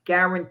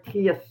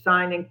guarantee of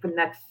signing for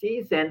next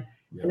season.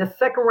 Yeah. And a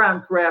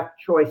second-round draft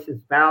choice is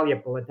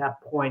valuable at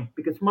that point,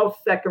 because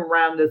most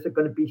second-rounders are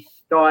going to be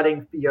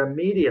starting for you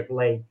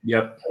immediately.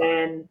 Yep.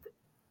 And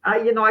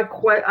I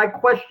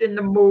question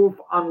the move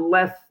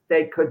unless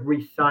they could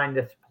re-sign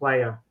this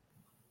player.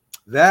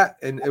 That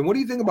and what do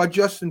you think about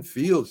Justin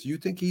Fields? Do you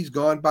think he's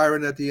gone,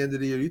 Byron, at the end of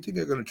the year? Do you think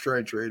they're going to try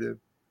and trade him?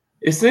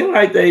 It seems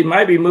like they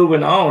might be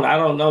moving on. I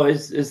don't know. It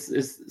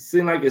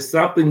seems like it's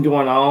something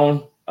going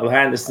on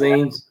behind the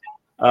scenes.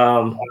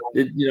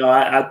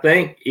 I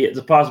think it's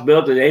a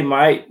possibility they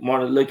might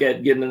want to look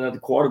at getting another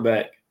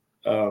quarterback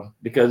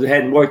because it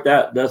hadn't worked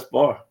out thus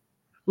far.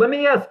 Let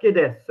me ask you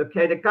this,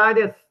 okay? The guy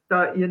that's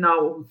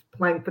who's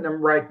playing for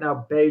them right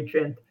now,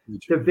 Bajent,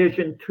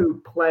 Division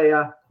II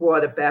player,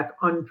 quarterback,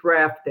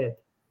 undrafted.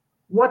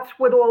 What's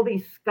with all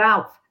these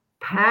scouts?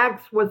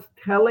 Pags was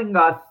telling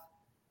us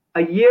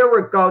a year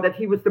ago that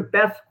he was the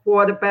best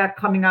quarterback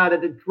coming out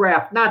of the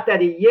draft. Not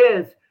that he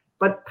is,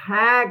 but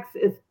Pags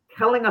is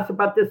telling us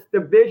about this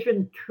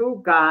Division II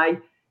guy,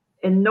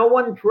 and no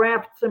one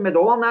drafts him at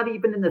all, not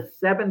even in the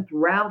 7th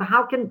round.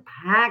 How can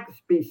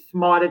Pags be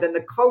smarter than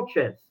the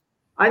coaches?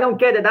 I don't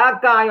get it. Our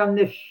guy on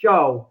this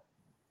show,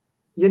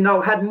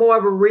 had more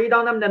of a read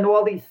on him than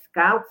all these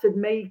scouts. It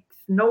makes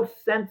no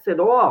sense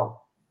at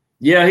all.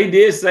 Yeah, he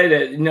did say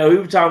that. We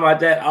were talking about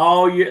that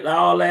all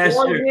last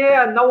year.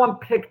 Yeah, no one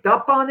picked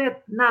up on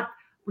it. Not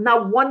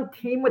one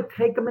team would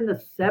take him in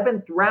the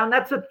 7th round.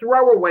 That's a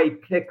throwaway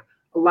pick.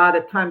 A lot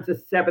of times, a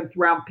 7th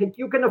round pick.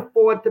 You can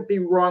afford to be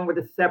wrong with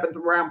a 7th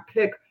round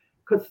pick,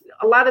 because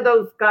a lot of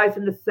those guys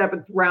in the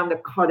 7th round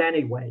are cut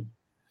anyway.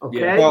 Okay.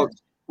 Yeah.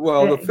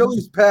 Well, the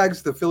Phillies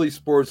Pags, the Philly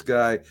sports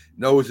guy,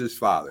 knows his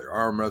father.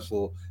 Arm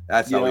wrestle.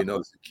 That's how he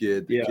knows the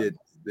kid.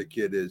 The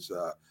kid is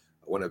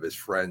one of his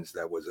friends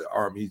that was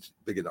he's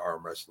big into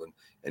arm wrestling,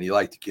 and he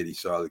liked the kid. He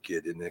saw the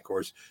kid, and of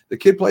course the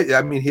kid played.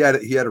 I mean, he had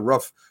a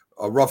rough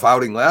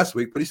outing last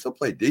week, but he still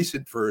played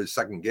decent for his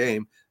second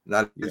game.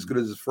 Not as good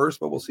as his first,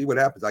 but we'll see what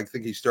happens. I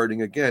think he's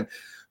starting again.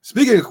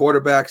 Speaking of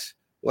quarterbacks,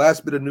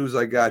 last bit of news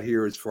I got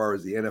here as far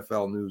as the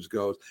NFL news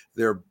goes,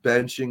 they're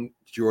benching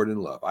Jordan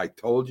Love. I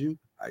told you.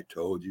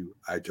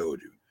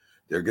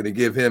 They're going to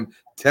give him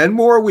 10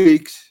 more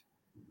weeks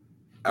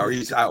or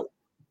he's out.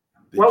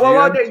 Well,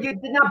 you're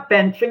not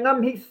benching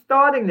him. He's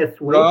starting this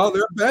week. No,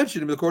 they're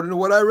benching him. According to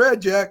what I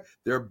read, Jack,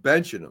 they're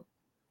benching him.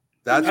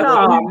 That's what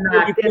I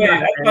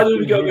thought he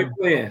was going to be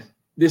playing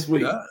this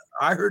week. Yeah,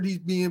 I heard he's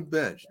being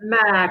benched.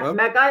 Mac,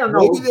 I don't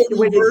know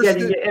where you're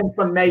getting your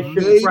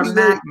information from,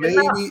 Mac. They're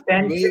not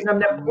benching him.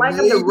 They're playing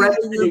him the rest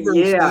of the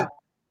year.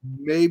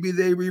 Maybe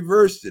they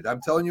reversed it. I'm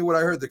telling you what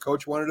I heard. The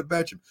coach wanted to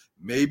bench him.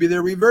 Maybe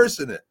they're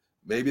reversing it.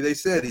 Maybe they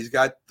said he's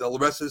got the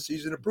rest of the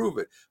season to prove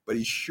it. But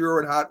he's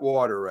sure in hot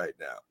water right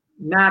now.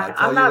 Mac,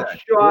 I'm not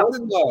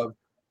sure.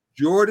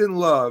 Jordan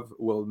Love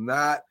will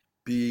not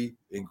be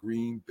in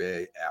Green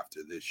Bay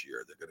after this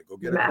year. They're going to go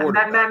get a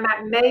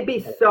quarterback.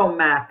 Maybe so,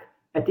 Mac,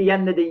 at the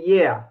end of the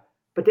year.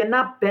 But they're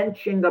not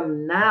benching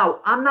him now.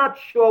 I'm not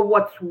sure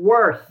what's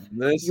worse.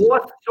 Your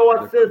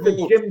sources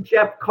and Jim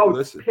Jeff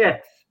coach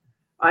picks.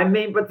 I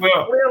mean, but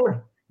clearly.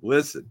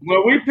 Listen.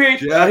 Well, he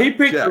picked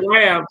the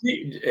Rams.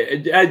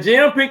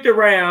 Jim picked the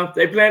Rams.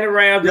 They playing the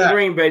Rams in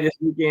Green Bay this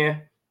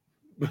weekend.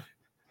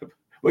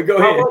 Well, go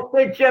ahead. We'll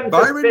say Jim's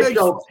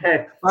official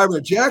pick.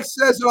 Byron, Jack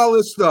says all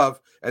this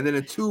stuff, and then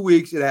in 2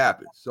 weeks it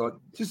happens.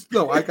 So just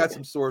know I got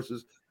some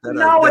sources that it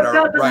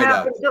doesn't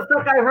happen. Just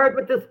like I heard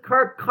with this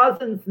Kirk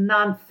Cousins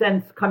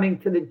nonsense coming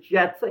to the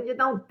Jets. So you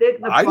don't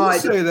dignify. I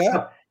didn't say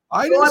that.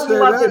 I didn't say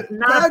Love that. is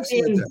not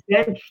being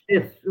benched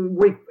this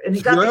week, and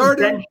he's not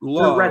being benched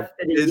for the rest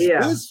of the year.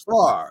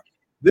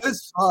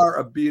 This far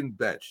of being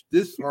benched,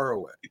 this far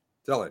away.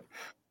 Tell him,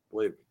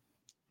 believe me.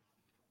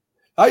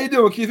 How you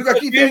doing, Keith? We got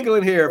Keith Engle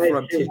in here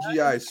from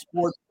TGI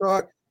Sports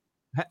Talk.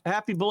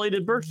 Happy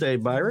belated birthday,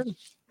 Byron.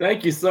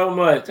 Thank you so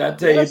much. I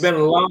tell you, it's been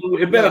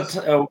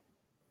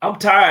I'm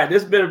tired.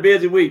 This has been a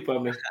busy week for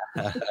me.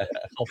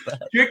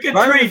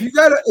 Byron, if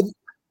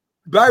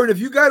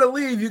you gotta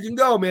leave, you can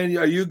go, man.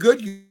 Are you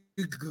good?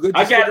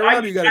 I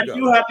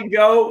do have to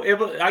go.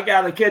 I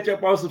got to catch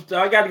up on some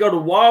stuff. I got to go to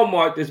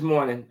Walmart this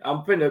morning. I'm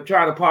finna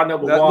try to partner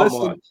up with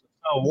Walmart.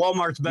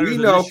 Walmart's better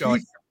than this show.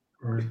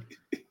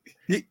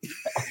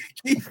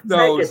 Keith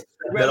knows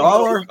that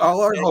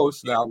all our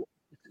hosts now,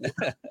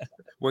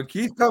 when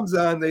Keith comes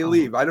on, they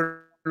leave. I don't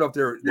know if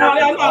they're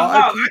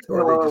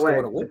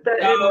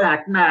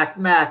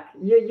Mac,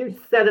 you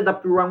set it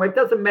up the wrong way. It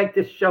doesn't make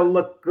this show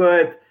look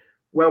good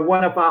where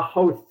one of our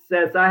hosts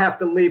says, I have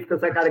to leave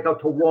because I got to go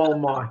to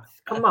Walmart.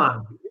 Come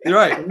on. You're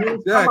right.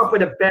 Come up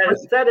with a better,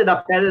 set it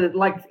up better.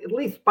 Like at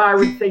least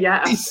Byron say you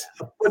have a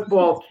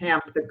football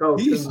camp to go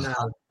to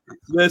now.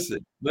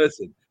 Listen.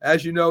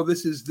 As you know,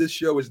 this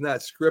show is not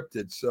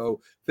scripted,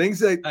 so things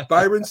that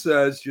Byron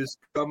says just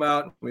come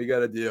out, and we got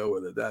to deal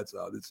with it. That's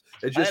all. It's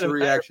just a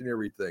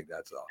reactionary thing.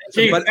 That's all.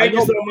 Chief, thank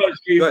you so much,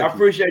 Chief. I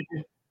appreciate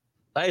you.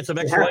 I had some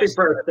happy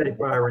birthday,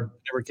 Byron.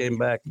 Never came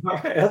back. All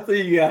right, I'll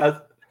see you guys.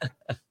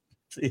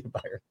 See you,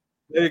 Byron.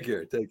 Take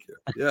care.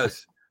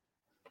 Yes.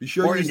 Be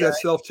sure you use that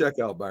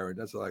self-checkout, Byron.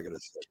 That's all I got to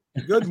say.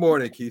 Good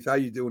morning, Keith. How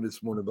you doing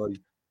this morning,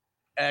 buddy?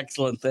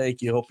 Excellent.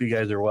 Thank you. Hope you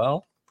guys are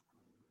well.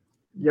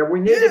 Yeah, we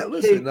needed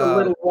Keith a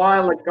little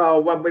while ago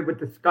when we were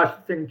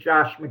discussing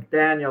Josh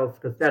McDaniels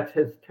because that's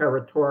his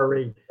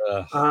territory.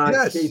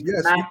 Keith,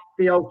 Matt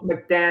feels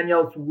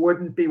McDaniels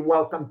wouldn't be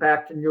welcome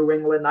back to New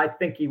England. I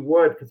think he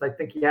would because I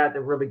think he had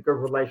a really good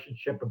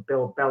relationship with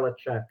Bill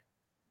Belichick.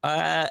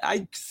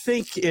 I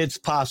think it's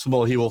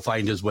possible he will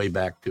find his way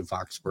back to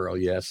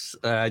Foxborough, yes.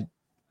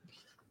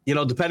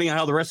 Depending on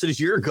how the rest of this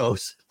year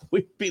goes,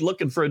 we'd be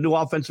looking for a new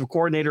offensive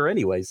coordinator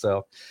anyway.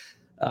 So,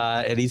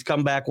 and he's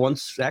come back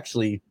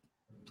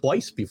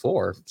twice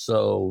before.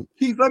 So,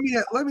 Keith, let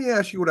me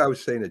ask you what I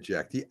was saying to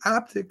Jack. The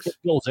optics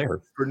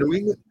for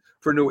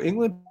New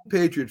England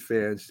Patriot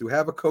fans to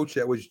have a coach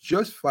that was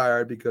just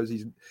fired because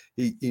he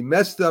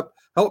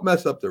helped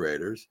mess up the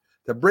Raiders,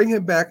 to bring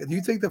him back. Do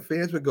you think the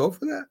fans would go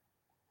for that?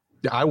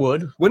 I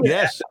would.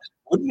 Yes.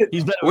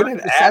 He's been an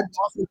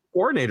offensive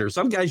coordinator.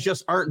 Some guys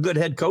just aren't good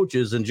head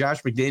coaches, and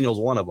Josh McDaniel's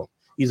one of them.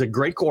 He's a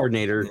great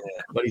coordinator,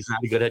 but he's not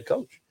a good head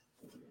coach.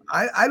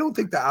 I don't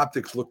think the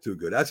optics look too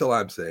good. That's all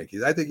I'm saying.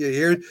 I think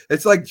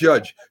it's like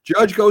Judge.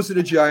 Judge goes to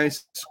the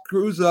Giants,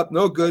 screws up,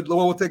 no good.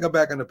 Well, we'll take him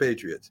back on the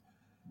Patriots.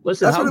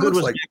 Listen,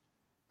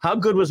 how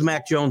good was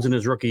Mac Jones in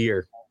his rookie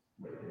year?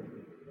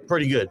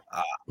 Pretty good.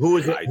 Who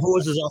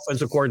was his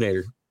offensive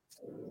coordinator?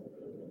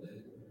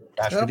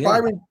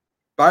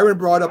 Byron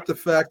brought up the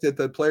fact that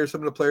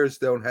some of the players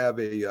don't have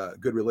a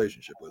good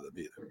relationship with him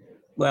either.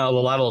 Well, a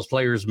lot of those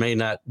players may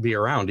not be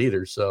around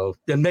either. So,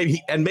 and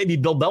maybe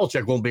Bill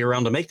Belichick won't be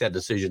around to make that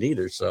decision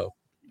either. So,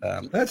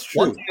 that's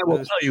true. One thing I will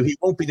tell you, he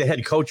won't be the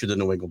head coach of the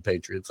New England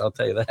Patriots. I'll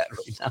tell you that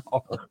right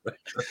now.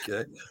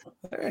 Okay.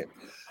 All right.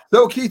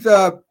 So, Keith,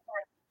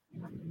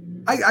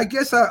 I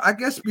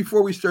guess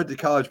before we start the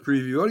college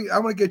preview, I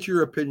want to get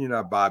your opinion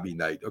on Bobby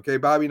Knight. Okay,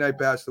 Bobby Knight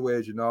passed away,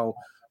 as you know.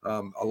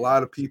 A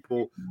lot of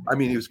people. I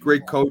mean, he was a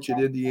great coach at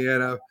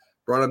Indiana,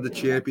 brought him to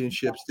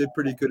championships, did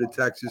pretty good at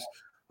Texas.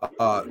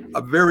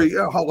 A very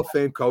Hall of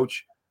Fame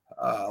coach.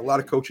 A lot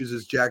of coaches,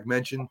 as Jack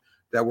mentioned,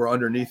 that were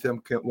underneath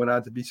him went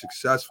on to be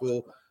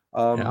successful.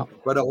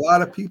 But a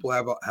lot of people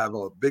have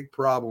a big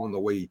problem in the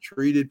way he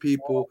treated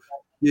people,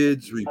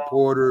 kids,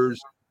 reporters,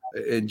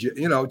 and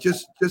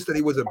just that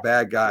he was a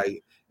bad guy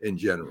in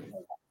general.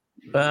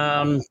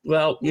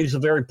 Well, he's a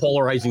very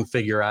polarizing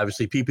figure.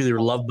 Obviously, people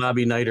either loved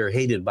Bobby Knight or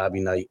hated Bobby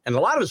Knight, and a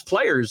lot of his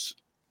players,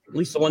 at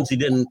least the ones he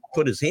didn't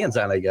put his hands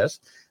on, I guess,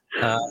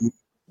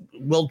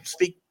 will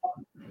speak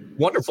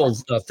wonderful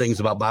things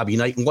about Bobby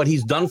Knight and what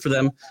he's done for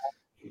them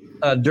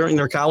during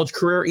their college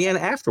career and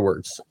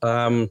afterwards.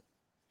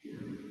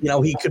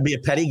 He could be a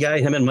petty guy.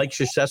 Him and Mike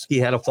Krzyzewski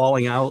had a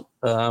falling out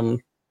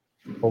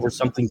over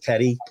something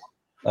petty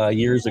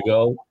years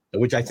ago,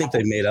 which I think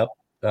they made up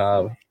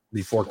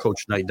before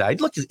Coach Knight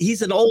died. Look,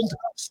 he's an old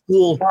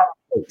school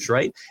coach,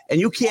 right? And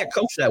you can't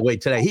coach that way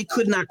today. He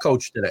could not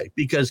coach today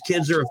because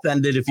kids are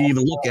offended if you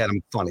even look at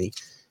him funny.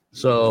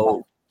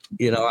 So,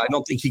 I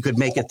don't think he could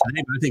make it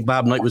today. But I think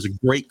Bob Knight was a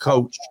great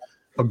coach,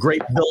 a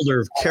great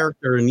builder of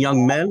character in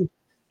young men,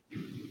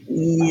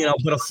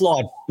 but a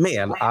flawed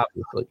man,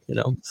 obviously,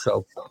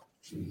 So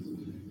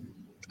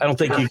I don't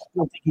think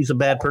he's a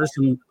bad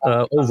person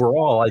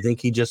overall. I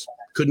think he just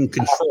couldn't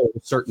control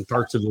certain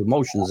parts of the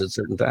emotions at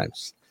certain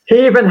times.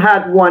 He even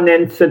had one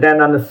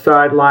incident on the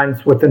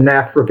sidelines with an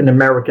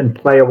African-American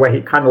player where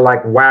he kind of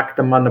like whacked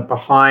him on the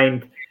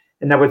behind,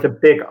 and there was a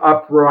big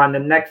uproar. On the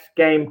next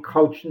game,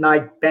 Coach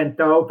Knight bent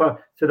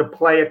over so the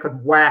player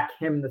could whack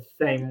him the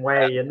same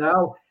way,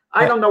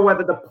 I don't know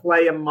whether the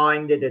player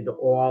minded it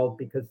all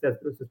because there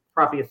was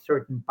probably a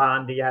certain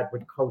bond he had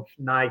with Coach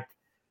Knight,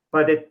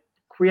 but it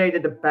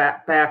created a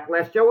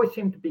backlash. There always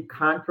seemed to be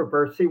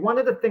controversy. One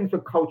of the things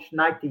with Coach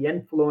Knight, the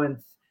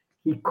influence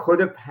he could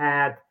have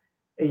had,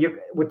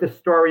 with the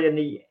story in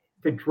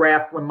the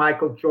draft when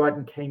Michael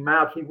Jordan came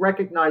out, he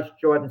recognized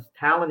Jordan's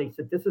talent. He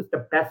said, "This is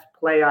the best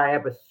player I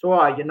ever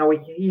saw."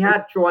 He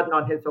had Jordan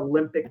on his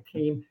Olympic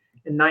team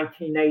in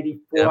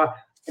 1984. Yep.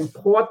 In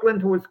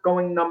Portland, who was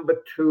going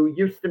number 2,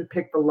 Houston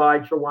picked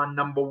Olajuwon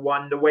number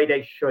 1, the way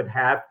they should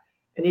have.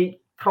 And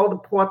he told the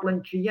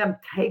Portland GM,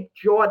 "Take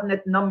Jordan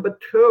at number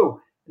 2.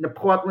 And the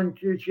Portland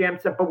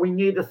GM said, "But we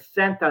need a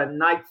center." And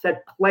Knight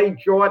said, "Play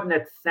Jordan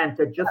at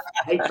center. Just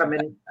take him."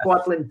 And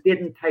Portland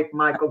didn't take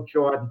Michael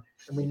Jordan.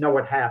 And we know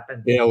what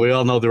happened. Yeah, we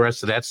all know the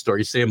rest of that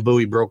story. Sam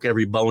Bowie broke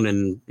every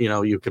bone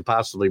you could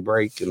possibly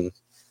break.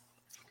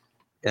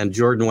 And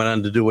Jordan went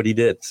on to do what he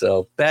did.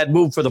 So bad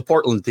move for the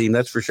Portland team,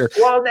 that's for sure.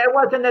 Well, it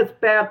wasn't as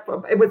bad.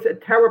 It was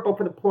terrible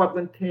for the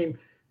Portland team.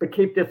 But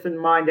keep this in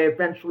mind. They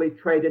eventually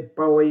traded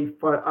Bowie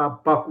for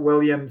Buck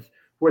Williams,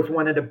 who was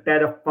one of the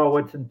better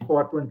forwards in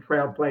Portland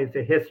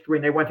Trailblazer history.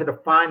 And they went to the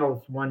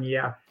finals one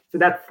year. So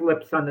that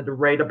slips under the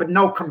radar. But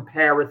no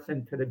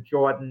comparison to the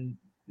Jordan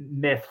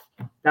miss.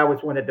 That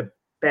was one of the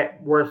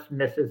worst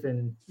misses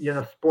in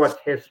sports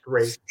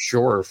history.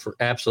 Sure,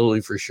 absolutely,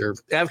 for sure.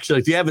 Actually,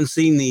 if you haven't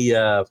seen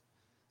the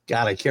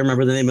God, I can't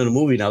remember the name of the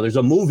movie now. There's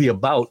a movie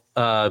about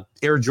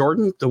Air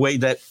Jordan, the way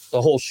that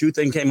the whole shoe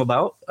thing came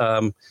about.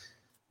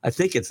 I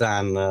think it's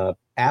on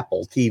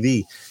Apple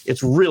TV.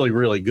 It's really,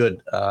 really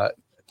good.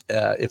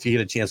 If you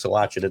get a chance to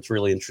watch it, it's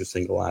really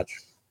interesting to watch.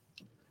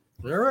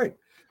 All right.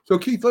 So,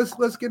 Keith,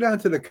 let's get on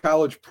to the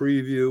college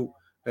preview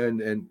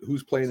and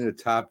who's playing in the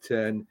top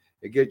 10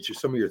 and get you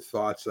some of your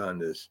thoughts on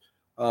this.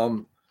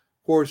 Of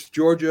course,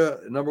 Georgia,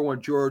 number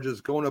 1 Georgia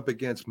is going up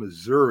against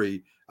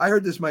Missouri. I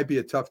heard this might be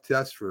a tough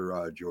test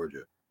for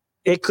Georgia.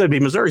 It could be.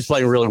 Missouri's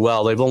playing really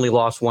well. They've only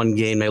lost one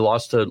game. They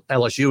lost to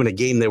LSU in a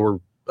game they were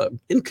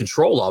in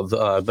control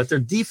of, but their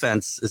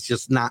defense is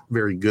just not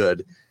very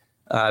good.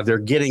 I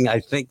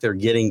think they're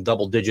getting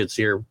double digits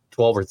here,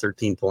 12 or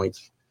 13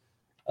 points,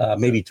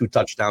 maybe 2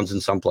 touchdowns in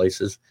some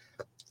places.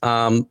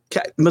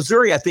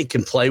 Missouri, I think,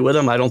 can play with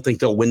them. I don't think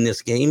they'll win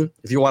this game.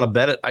 If you want to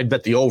bet it, I'd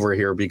bet the over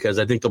here because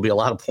I think there'll be a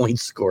lot of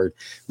points scored.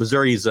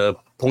 Missouri's a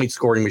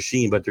point-scoring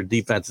machine, but their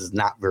defense is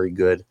not very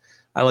good.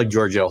 I like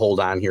Georgia to hold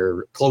on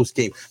here. Close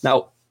game.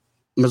 Now,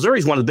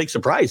 Missouri's one of the big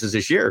surprises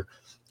this year.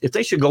 If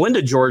they should go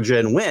into Georgia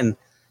and win,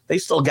 they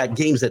still got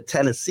games at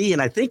Tennessee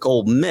and I think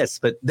Ole Miss,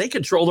 but they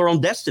control their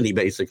own destiny,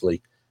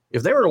 basically.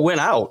 If they were to win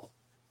out,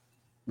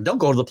 they'll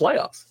go to the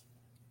playoffs.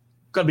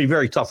 Going to be a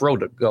very tough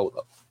road to go,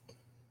 though.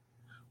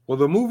 Well,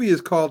 the movie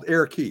is called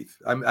Air Keith.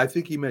 I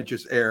think he meant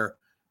just Air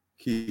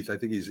Keith. I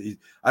think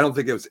I don't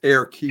think it was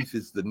Air Keith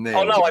is the name.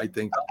 Oh, no, I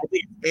think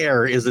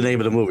Air is the name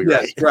of the movie.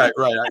 Yes, right.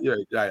 Right.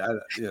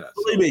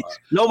 Believe me,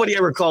 nobody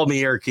ever called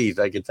me Air Keith.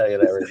 I can tell you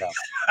that right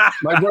now.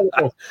 My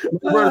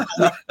brother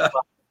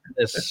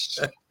this.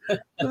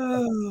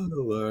 Oh,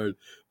 Lord.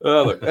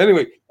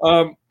 Anyway,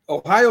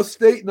 Ohio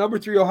State, number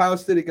 3 Ohio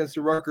State against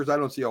the Rutgers. I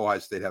don't see Ohio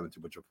State having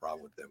too much of a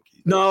problem with them,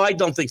 Keith. No, I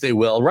don't think they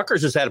will.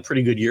 Rutgers has had a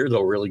pretty good year,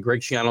 though, really. Greg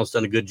Schiano's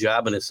done a good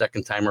job in his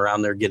second time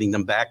around there getting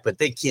them back, but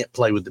they can't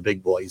play with the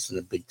big boys in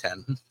the Big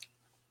Ten.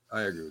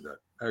 I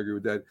agree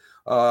with that.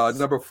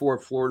 Number 4,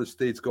 Florida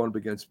State's going up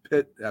against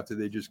Pitt after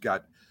they just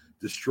got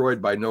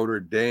destroyed by Notre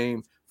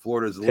Dame.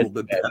 Florida's a little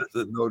bit better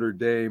than Notre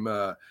Dame.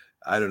 I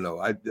don't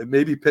know.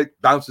 Maybe Pitt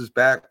bounces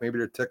back. Maybe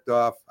they're ticked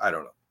off. I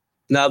don't know.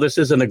 No, this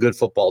isn't a good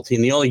football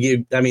team. The only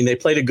game, they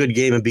played a good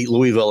game and beat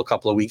Louisville a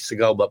couple of weeks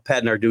ago, but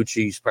Pat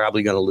Narducci's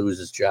probably going to lose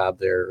his job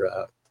there.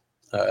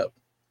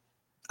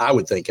 I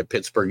would think at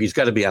Pittsburgh. He's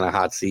got to be on a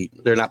hot seat.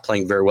 They're not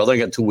playing very well. They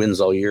got 2 wins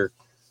all year.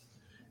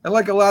 And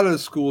like a lot of the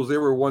schools, they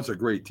were once a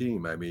great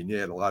team. I mean, you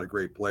had a lot of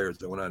great players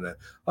that went on to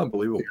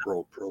unbelievable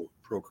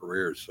pro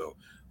careers. So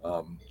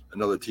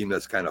another team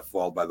that's kind of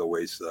fallen by the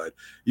wayside.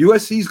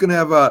 USC is going to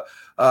have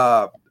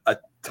a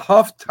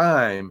tough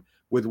time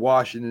with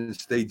Washington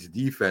State's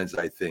defense,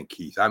 I think,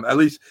 Keith. At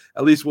least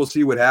we'll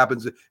see what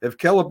happens. If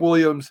Caleb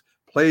Williams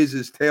plays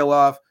his tail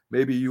off,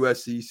 maybe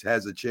USC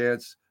has a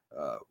chance.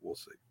 We'll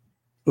see.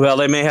 Well,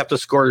 they may have to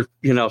score,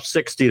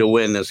 60 to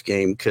win this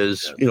game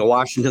because,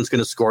 Washington's going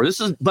to score.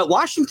 But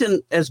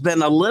Washington has been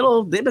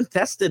they've been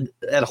tested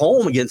at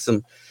home against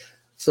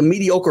some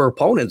mediocre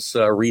opponents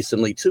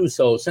recently too.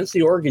 So since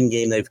the Oregon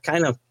game, they've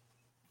kind of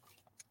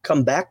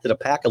come back to the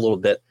pack a little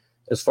bit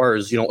as far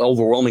as,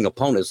 overwhelming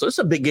opponents. So it's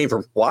a big game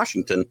for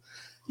Washington.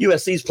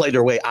 USC's played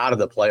their way out of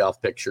the playoff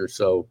picture.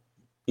 So,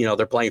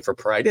 they're playing for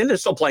pride and they're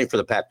still playing for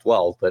the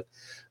Pac-12, but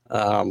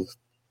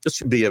this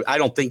should be I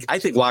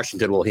think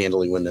Washington will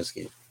handily win this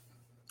game.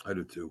 I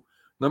do too.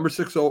 Number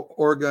 6,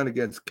 Oregon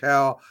against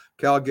Cal.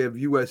 Cal gave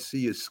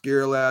USC a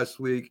scare last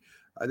week.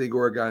 I think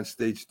Oregon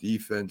State's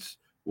defense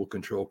will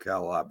control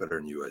Cal a lot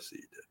better than USC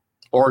did.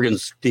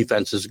 Oregon's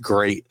defense is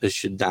great. This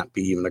should not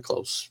be even a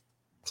close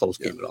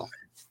game at all.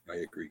 I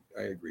agree.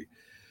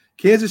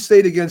 Kansas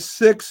State against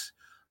 6,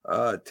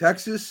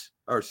 Texas,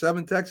 or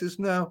 7 Texas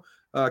now.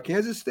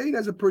 Kansas State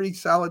has a pretty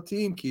solid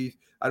team, Keith.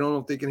 I don't know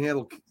if they can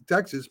handle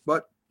Texas,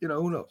 but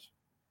who knows?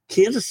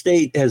 Kansas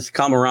State has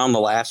come around the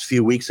last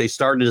few weeks. They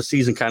started the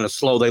season kind of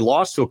slow. They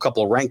lost to a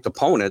couple of ranked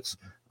opponents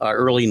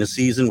early in the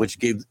season, which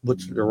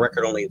puts their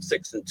record only at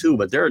 6-2.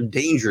 But they're a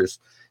dangerous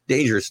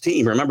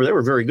team. Remember, they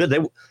were very good.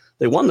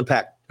 They won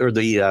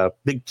the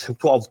Big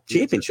 12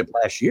 championship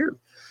last year.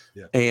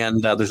 Yeah.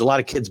 And there's a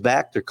lot of kids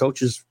back. Their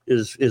coach is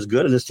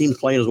good, and this team's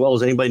playing as well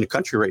as anybody in the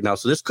country right now.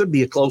 So this could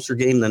be a closer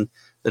game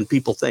than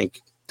people think.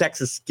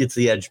 Texas gets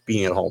the edge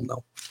being at home,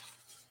 though.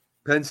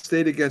 Penn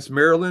State against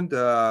Maryland.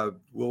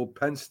 Will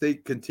Penn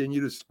State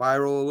continue to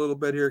spiral a little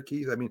bit here,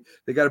 Keith? I mean,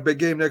 they got a big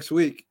game next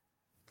week.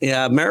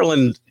 Yeah,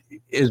 Maryland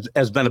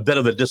has been a bit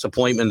of a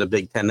disappointment in the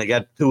Big Ten. They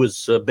got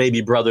his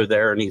baby brother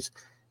there, and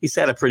he's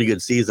had a pretty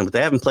good season, but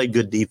they haven't played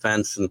good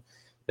defense, and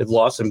they've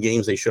lost some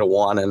games they should have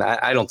won. And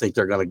I don't think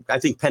they're going to – I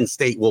think Penn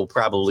State will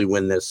probably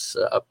win this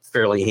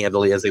fairly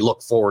handily as they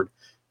look forward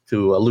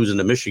to losing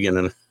to Michigan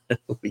in a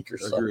week or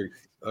so.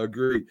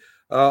 Agree.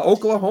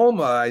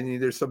 Oklahoma, I mean,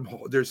 there's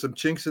some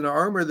chinks in the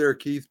armor there,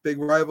 Keith. Big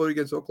rivalry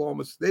against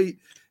Oklahoma State.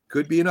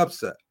 Could be an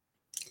upset.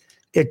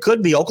 It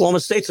could be. Oklahoma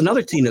State's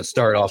another team that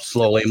started off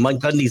slowly. Mike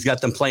Gundy's got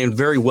them playing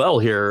very well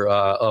here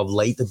of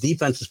late. The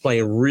defense is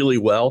playing really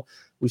well.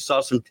 We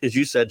saw some, as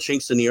you said,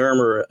 chinks in the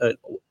armor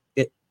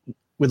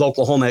with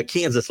Oklahoma at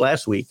Kansas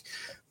last week.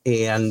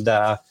 And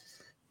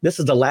this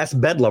is the last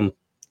bedlam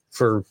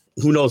for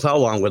who knows how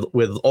long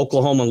with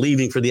Oklahoma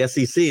leaving for the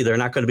SEC. They're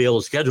not going to be able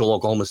to schedule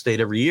Oklahoma State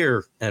every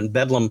year, and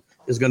bedlam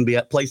is going to be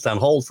placed on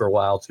hold for a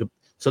while.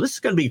 So this is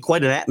going to be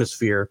quite an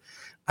atmosphere.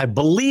 I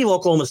believe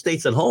Oklahoma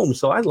State's at home,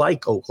 so I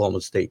like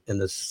Oklahoma State in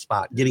this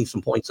spot, getting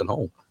some points at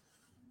home.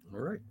 All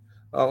right.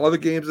 Other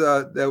games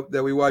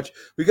that we watch,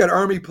 we got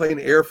Army playing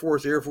Air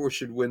Force. Air Force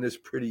should win this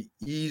pretty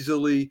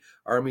easily.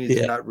 Army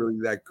is not really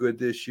that good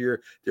this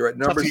year. They're at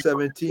number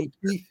 17.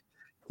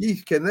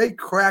 Keith, can they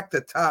crack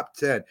the top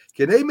 10?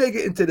 Can they make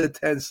it into the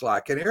 10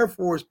 slot? Can Air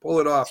Force pull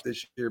it off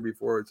this year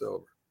before it's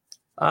over?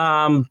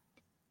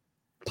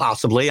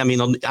 Possibly. I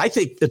mean, I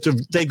think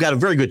they've got a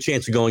very good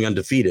chance of going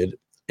undefeated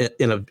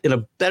in a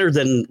better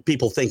than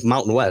people think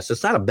Mountain West.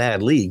 It's not a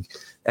bad league,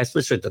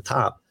 especially at the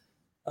top.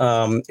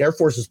 Air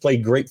Force has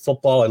played great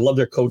football. I love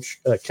their coach,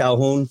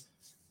 Calhoun,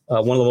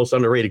 one of the most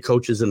underrated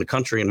coaches in the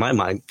country in my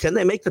mind. Can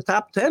they make the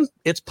top 10?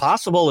 It's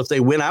possible if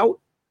they win out.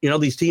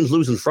 These teams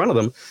lose in front of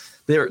them.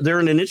 They're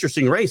in an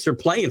interesting race. They're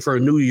playing for a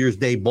New Year's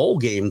Day bowl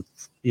game.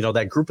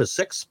 That group of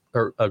 6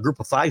 or a group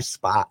of 5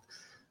 spot.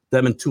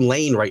 Them and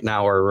Tulane right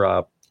now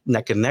are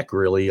neck and neck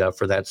really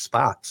for that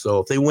spot. So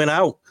if they win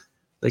out,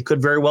 they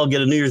could very well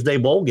get a New Year's Day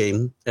bowl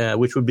game,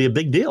 which would be a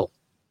big deal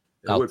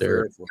out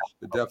there.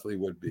 It definitely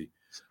would be.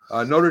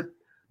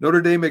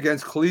 Notre Dame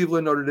against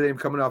Cleveland. Notre Dame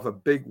coming off a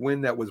big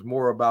win that was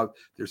more about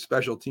their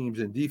special teams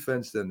and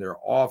defense than their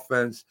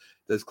offense.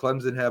 Does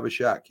Clemson have a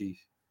shot, Keith?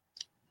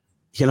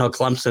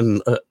 Clemson,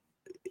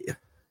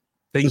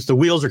 the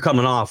wheels are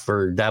coming off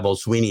for Dabo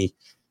Swinney.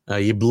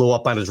 He blew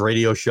up on his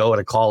radio show at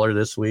a caller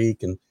this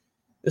week, and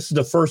this is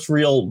the first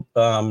real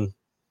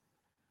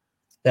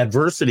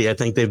adversity I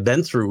think they've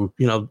been through.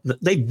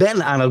 They've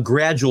been on a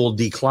gradual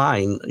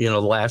decline, the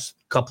last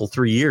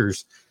 3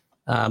 years.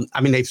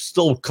 They've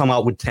still come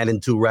out with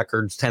 10-2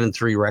 records,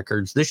 10-3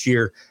 records. This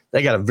year,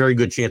 they got a very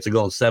good chance of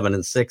going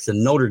 7-6.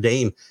 And Notre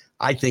Dame,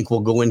 I think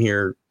will go in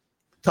here.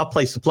 Tough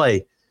place to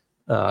play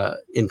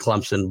in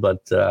Clemson,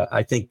 but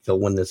I think they'll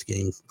win this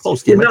game.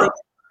 Close game.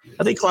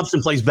 I think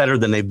Clemson plays better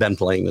than they've been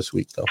playing this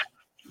week, though.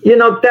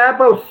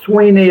 Dabo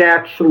Swinney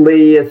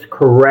actually is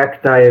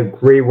correct. I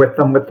agree with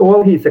him with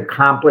all he's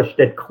accomplished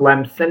at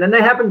Clemson, and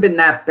they haven't been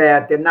that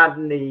bad. They're not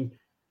in the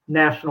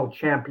national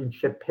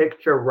championship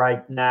picture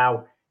right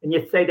now. And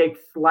you say they've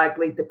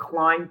slightly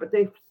declined, but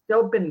they've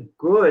still been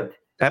good.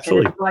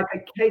 Absolutely. And it's like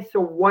a case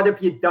of what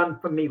have you done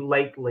for me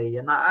lately?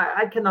 And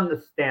I can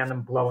understand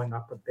them blowing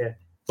up a bit.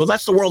 Well,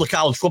 that's the world of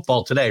college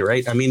football today,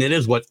 right? I mean, it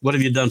is what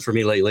have you done for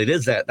me lately? It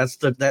is that. That's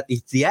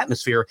the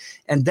atmosphere.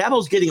 And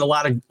Dabo's getting a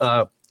lot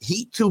of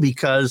heat too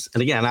because,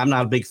 and again, I'm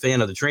not a big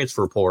fan of the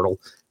transfer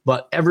portal,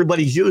 but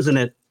everybody's using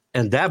it,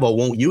 and Dabo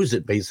won't use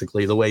it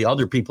basically the way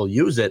other people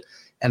use it,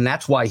 and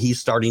that's why he's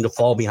starting to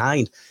fall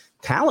behind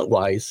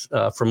talent-wise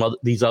from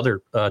these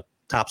other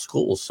top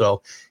schools.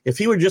 So if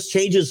he would just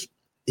change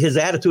his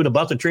attitude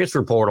about the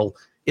transfer portal,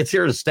 it's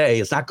here to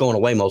stay. It's not going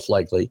away most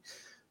likely.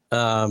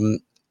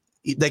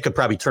 They could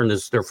probably turn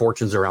their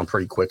fortunes around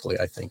pretty quickly,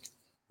 I think.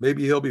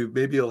 Maybe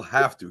he'll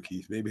have to,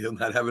 Keith. Maybe he'll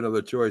not have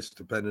another choice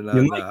depending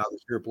on how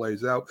this year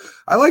plays out.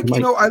 I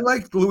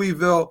like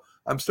Louisville.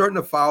 I'm starting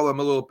to follow them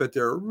a little bit.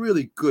 They're a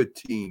really good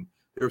team.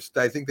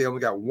 I think they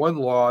only got one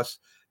loss.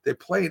 They're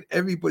playing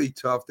everybody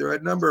tough. They're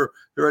at number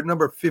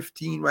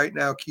 15 right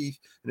now, Keith,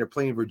 and they're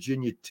playing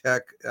Virginia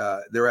Tech.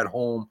 They're at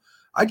home.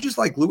 I just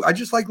like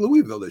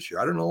Louisville this year.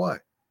 I don't know why.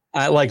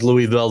 I like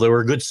Louisville. They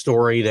were a good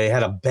story. They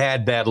had a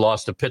bad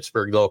loss to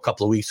Pittsburgh, though, a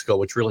couple of weeks ago,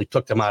 which really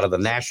took them out of the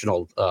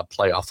national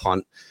playoff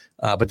hunt.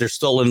 But they're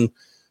still in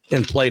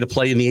play to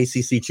play in the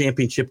ACC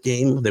championship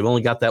game. They've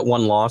only got that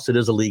one loss. It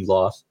is a league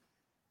loss.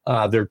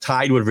 They're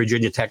tied with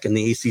Virginia Tech in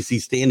the ACC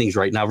standings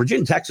right now.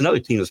 Virginia Tech's another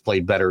team that's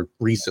played better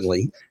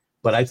recently.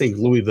 But I think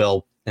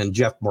Louisville and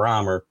Jeff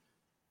Brom's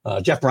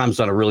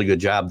done a really good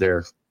job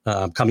there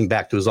coming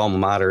back to his alma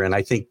mater. And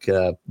I think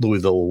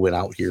Louisville will win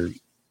out here.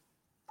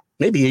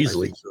 Maybe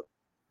easily.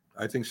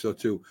 I think so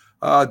too.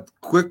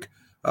 Quick,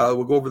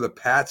 we'll go over the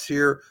Pats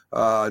here.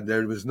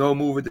 There was no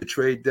move at the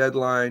trade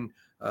deadline.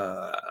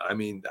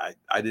 I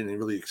didn't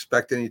really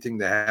expect anything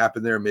to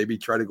happen there. Maybe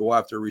try to go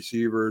after a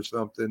receiver or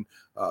something.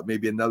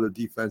 Maybe another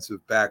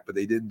defensive back, but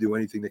they didn't do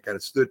anything that kind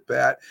of stood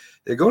pat.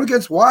 They're going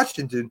against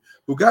Washington,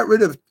 who got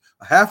rid of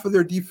half of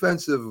their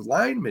defensive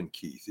linemen,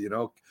 Keith.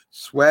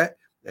 Sweat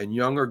and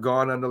Young are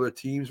gone on other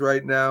teams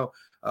right now.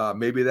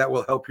 Maybe that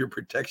will help your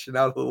protection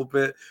out a little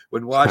bit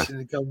when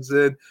Washington comes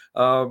in.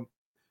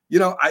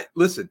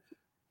 Listen,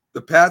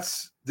 the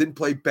Pats didn't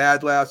play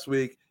bad last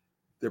week.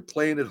 They're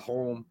playing at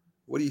home.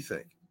 What do you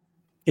think?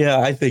 Yeah,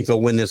 I think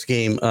they'll win this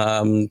game.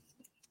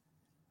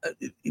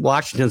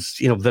 Washington's,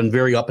 been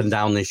very up and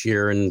down this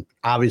year. And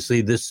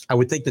obviously I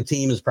would think the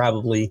team is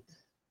probably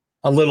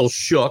a little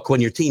shook when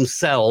your team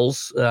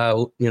sells,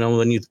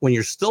 when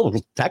you're still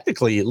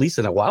technically at least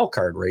in a wild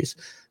card race.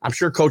 I'm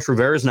sure Coach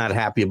Rivera's not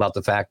happy about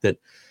the fact that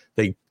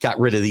they got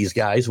rid of these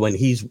guys when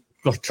he's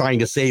trying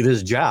to save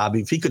his job.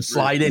 If he could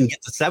slide in and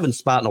get the 7th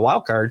spot in a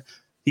wild card,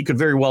 he could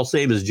very well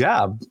save his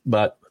job,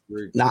 but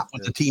not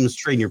with the teams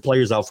trading your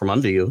players out from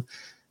under you.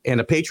 And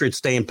the Patriots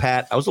staying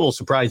pat. I was a little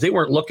surprised. They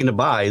weren't looking to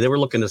buy. They were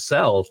looking to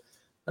sell,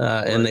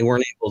 and they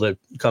weren't able to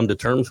come to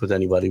terms with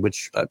anybody,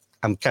 which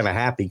I'm kind of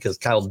happy because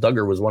Kyle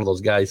Duggar was one of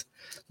those guys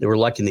they were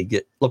looking to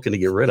get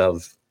rid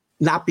of,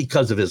 not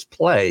because of his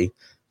play,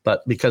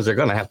 but because they're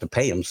going to have to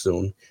pay him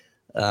soon.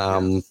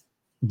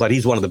 But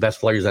he's one of the best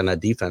players on that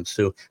defense,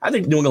 too. I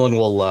think New England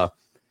will,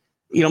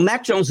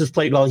 Mac Jones has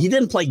played well. He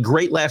didn't play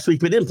great last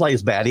week, but he didn't play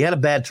as bad. He had a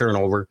bad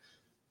turnover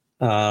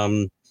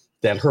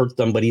that hurt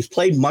them, but he's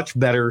played much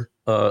better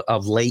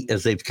of late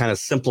as they've kind of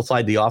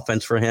simplified the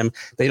offense for him.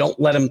 They don't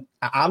let him.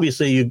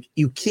 Obviously,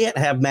 you can't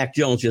have Mac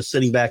Jones just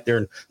sitting back there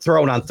and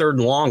throwing on 3rd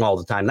and long all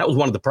the time. That was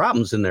one of the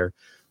problems in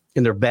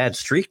their bad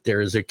streak there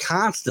is they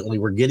constantly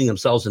were getting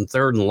themselves in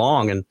 3rd and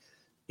long, and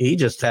he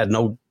just had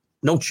no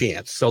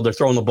chance. So they're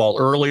throwing the ball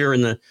earlier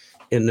in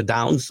the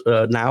downs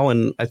now,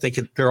 and I think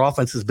their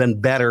offense has been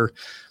better.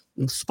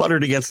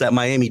 Sputtered against that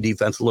Miami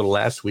defense a little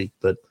last week,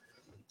 but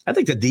I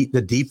think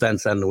the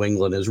defense on New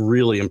England has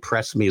really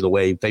impressed me the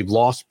way they've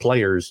lost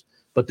players,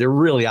 but they're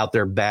really out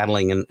there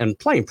battling and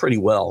playing pretty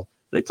well.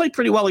 They played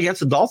pretty well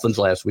against the Dolphins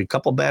last week.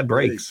 Couple bad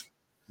breaks.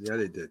 Yeah,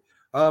 they did.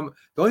 The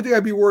only thing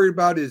I'd be worried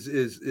about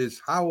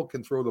is Howell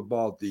can throw the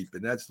ball deep,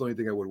 and that's the only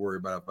thing I would worry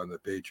about on the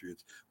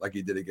Patriots, like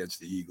he did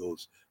against the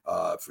Eagles.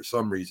 For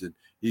some reason,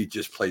 he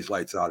just plays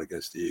lights out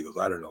against the Eagles.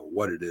 I don't know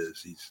what it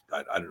is.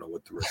 I don't know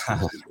what the rest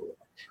of it is.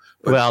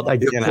 Well, I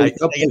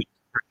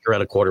pressure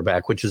at a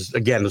quarterback, which is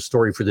again the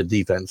story for the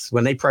defense.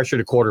 When they pressure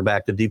the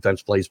quarterback, the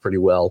defense plays pretty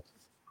well,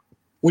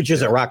 which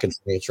isn't rocket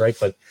science, right?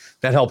 But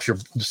that helps your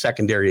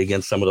secondary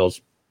against some of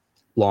those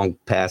long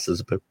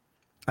passes. But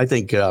I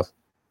think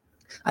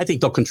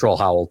they'll control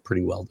Howell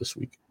pretty well this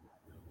week.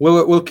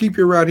 Well, we'll keep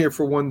you around here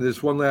for one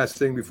last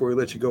thing before we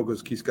let you go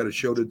because Keith's got a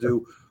show to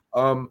do.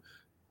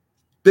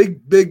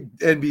 big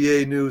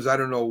NBA news. I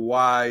don't know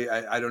why.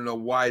 I don't know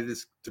why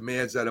this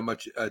demands that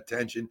much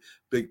attention.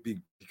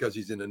 Because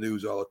he's in the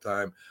news all the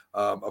time.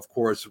 Of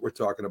course, we're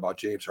talking about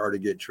James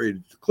Harden getting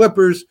traded to the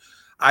Clippers.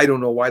 I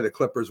don't know why the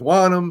Clippers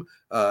want him.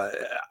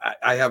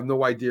 I have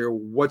no idea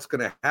what's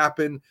going to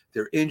happen.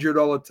 They're injured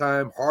all the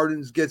time.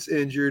 Harden gets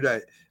injured.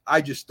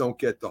 I just don't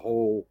get the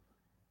whole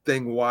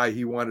thing why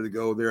he wanted to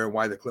go there and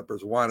why the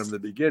Clippers want him to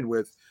begin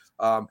with.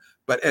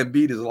 But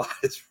Embiid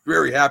is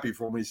very happy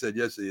for him. He said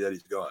yesterday that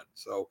he's gone.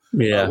 So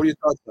what are your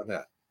thoughts on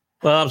that?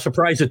 Well, I'm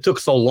surprised it took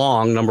so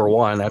long. Number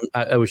one,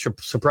 I was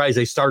surprised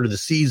they started the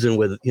season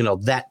with,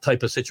 that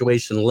type of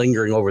situation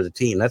lingering over the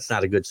team. That's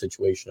not a good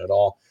situation at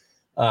all.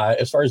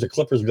 As far as the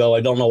Clippers go, I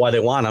don't know why they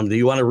want them. Do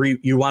you want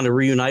to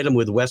reunite them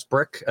with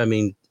Westbrook? I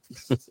mean,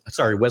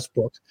 sorry,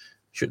 Westbrook.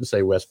 Shouldn't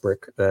say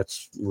Westbrook.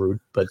 That's rude.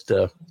 But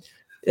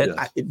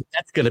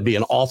that's going to be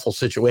an awful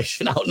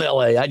situation out in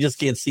L.A. I just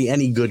can't see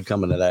any good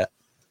coming of that.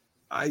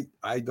 I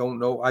don't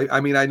know.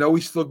 I mean, I know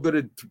he's still good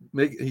at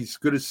he's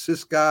good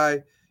assist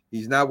guy.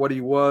 He's not what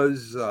he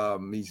was.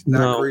 He's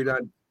not great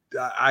on.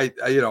 I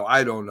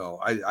don't know.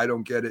 I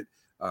don't get it.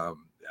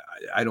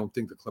 I don't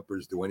think the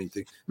Clippers do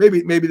anything.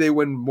 Maybe they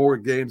win more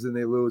games than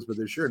they lose, but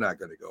they're sure not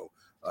going to go.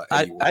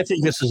 I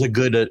think this is a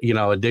good,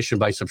 addition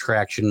by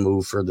subtraction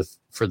move for the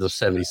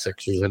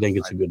 76ers. I think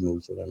it's a good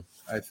move for them.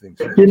 I think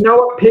so. You know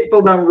what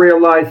people don't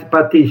realize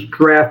about these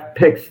draft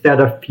picks that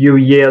are a few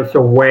years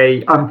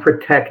away,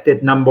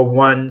 unprotected number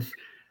ones.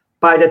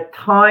 By the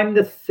time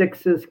the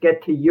Sixers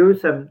get to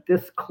use them,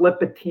 this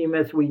Clipper team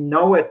as we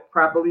know it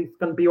probably is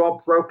going to be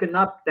all broken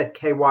up, that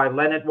K.Y.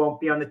 Leonard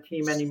won't be on the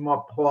team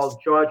anymore, Paul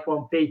George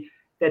won't be,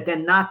 that they're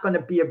not going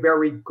to be a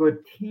very good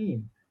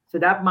team. So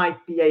that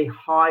might be a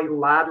high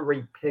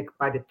lottery pick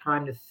by the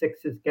time the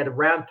Sixers get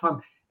around to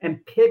them.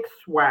 And pick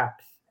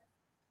swaps,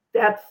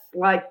 that's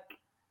like,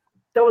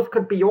 those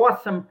could be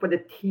awesome for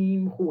the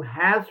team who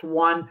has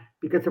one,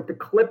 because if the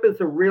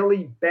Clippers are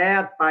really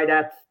bad by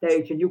that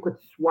stage and you could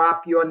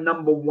swap your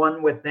number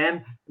one with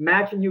them,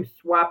 imagine you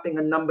swapping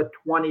a number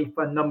 20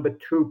 for a number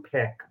 2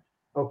 pick,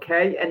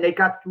 okay? And they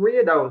got 3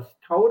 of those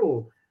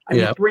total. I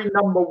mean, 3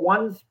 number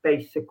ones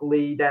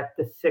basically that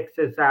the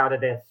Sixers out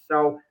of this.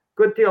 So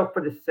good deal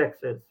for the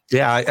Sixers.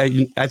 Yeah,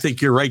 I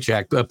think you're right,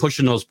 Jack.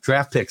 Pushing those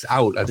draft picks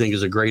out, I think,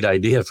 is a great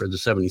idea for the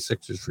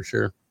 76ers for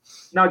sure.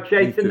 Now,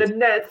 Jason,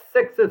 the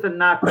Sixers are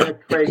not going to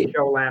trade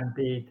Joel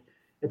Embiid.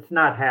 It's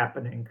not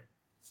happening.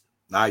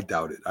 I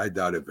doubt it. I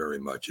doubt it very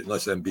much,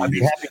 unless Embiid I'd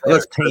be happy to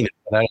entertain it,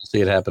 but I don't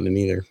see it happening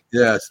either.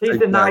 Yes, he's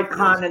an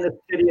icon in the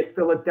city of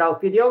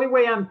Philadelphia. The only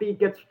way Embiid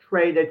gets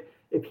traded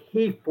if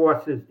he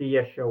forces the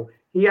issue.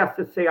 He has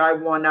to say, "I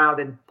won out,"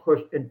 and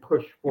push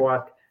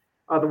forth.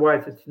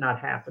 Otherwise, it's not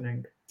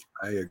happening.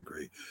 I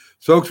agree.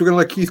 So, folks, we're going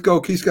to let Keith go.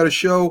 Keith's got a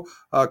show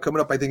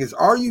coming up, I think, is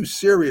Are You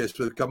Serious?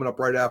 Coming up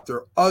right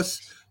after us.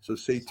 So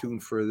stay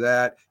tuned for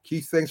that.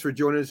 Keith, thanks for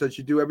joining us as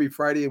you do every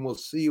Friday, and we'll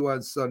see you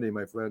on Sunday,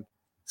 my friend.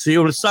 See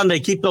you on Sunday.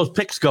 Keep those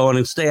picks going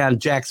and stay on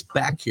Jack's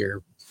back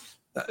here.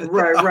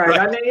 Right.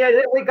 I mean,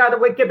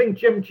 we're giving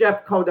Jim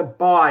Jeffcoat a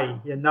bye,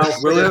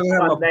 We're living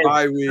a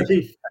bye week.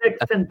 He's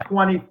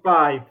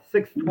 6-25,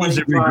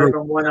 6-25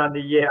 and 1 on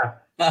the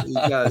year. He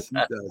does.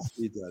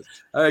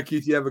 All right,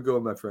 Keith, you have a good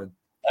one, my friend.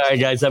 All right,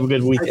 guys, have a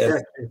good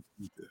weekend.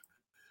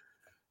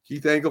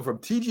 Keith Engle from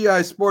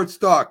TGI Sports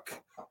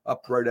Talk,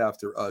 up right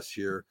after us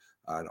here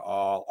on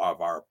all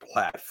of our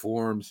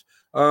platforms.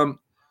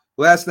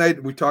 Last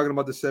night, we're talking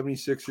about the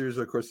 76ers.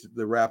 Of course,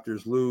 the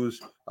Raptors lose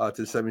to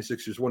the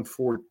 76ers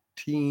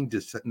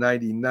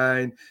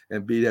 114-99.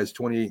 Embiid has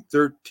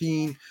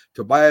 28-13.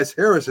 Tobias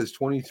Harris has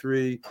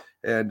 23.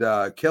 And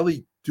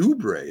Kelly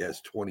Oubre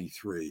has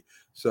 23.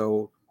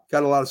 So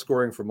got a lot of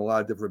scoring from a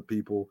lot of different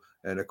people.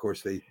 And, of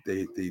course, they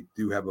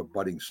do have a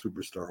budding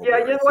superstar. Yeah,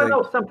 you want to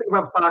know something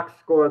about box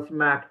scores,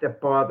 Mac,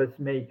 that bothers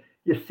me.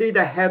 You see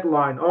the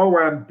headline,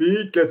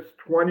 Embiid gets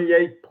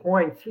 28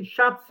 points. He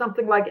shot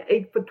something like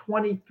 8 for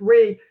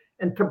 23.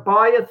 And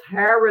Tobias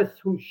Harris,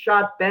 who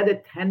shot better,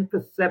 10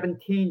 for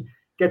 17,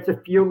 gets a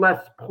few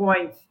less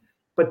points.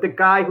 But the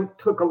guy who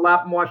took a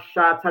lot more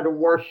shots, had a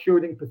worse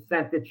shooting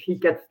percentage, he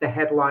gets the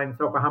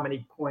headlines over how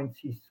many points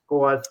he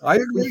scores. I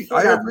agree.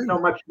 I agree. So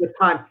much of the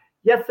time.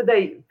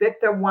 Yesterday,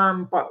 Victor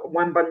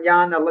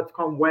Wembanyama, let's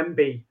call him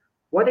Wemby.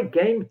 What a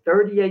game,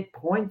 38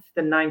 points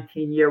the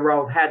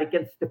 19-year-old had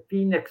against the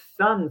Phoenix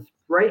Suns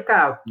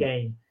breakout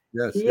game.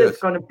 Yes, he is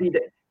going to be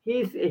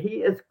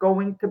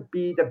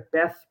the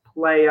best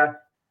player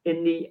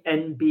in the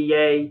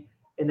NBA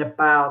in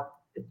about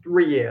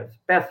 3 years.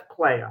 Best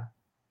player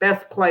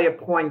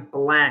point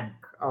blank,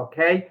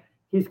 okay?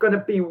 He's going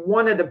to be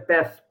one of the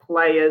best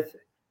players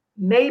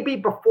maybe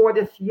before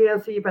this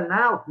year's even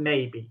out,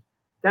 maybe.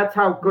 That's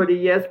how good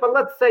he is. But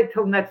let's say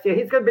till next year,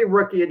 he's going to be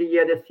Rookie of the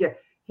Year this year.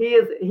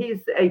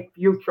 He's a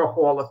future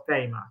Hall of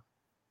Famer.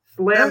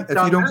 Slam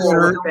dunk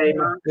Hall of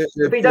Famer.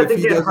 If he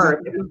doesn't get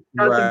hurt.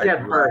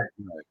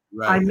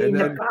 Right. I mean,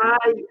 the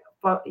guy,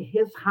 for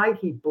his height,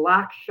 he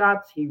blocks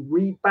shots, he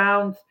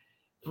rebounds,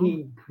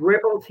 he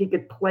dribbles, he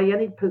could play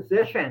any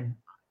position.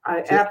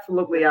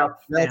 Absolutely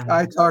outstanding.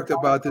 I talked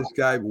about this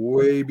guy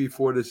way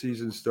before the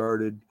season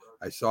started.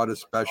 I saw the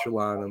special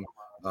on him.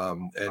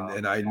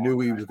 And I knew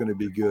he was going to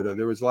be good.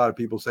 There was a lot of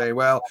people saying,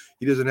 well,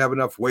 he doesn't have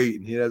enough weight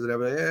and he doesn't have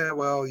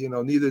well,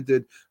 neither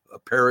did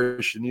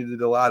Parrish and neither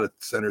did a lot of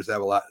centers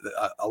have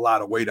a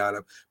lot of weight on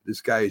him. This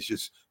guy is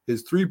just,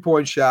 his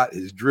 3-point shot,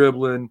 his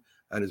dribbling,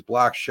 and his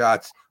block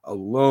shots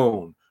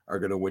alone are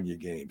going to win you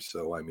games.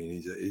 So I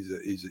mean,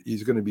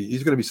 he's going to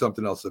be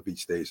something else if he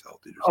stays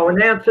healthy.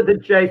 In answer to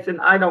Jason,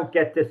 I don't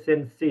get this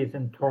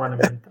in-season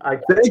tournament.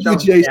 Thank you,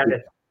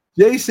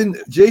 Jason.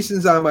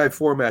 Jason's on my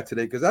format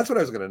today because that's what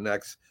I was going to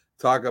next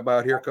talk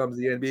about. Here comes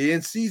the NBA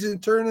in-season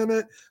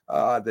tournament.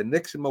 The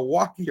Knicks in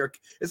Milwaukee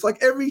it's like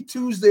every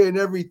Tuesday and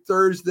every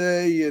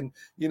Thursday, and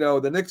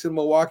the Knicks in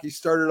Milwaukee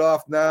started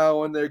off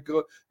now, and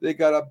they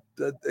got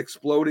the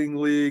exploding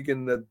league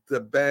and the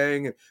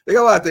bang, and they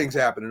got a lot of things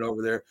happening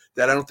over there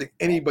that I don't think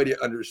anybody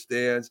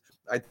understands.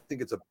 I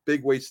think it's a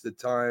big waste of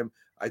time.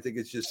 I think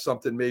it's just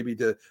something maybe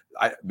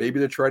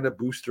they're trying to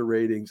boost the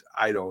ratings.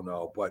 I don't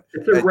know, but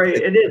it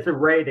is a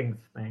ratings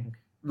thing,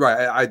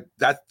 right?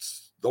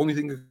 That's the only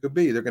thing it could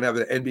be. They're going to have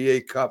an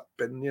NBA Cup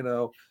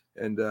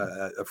and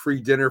a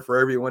free dinner for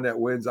everyone that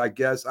wins. I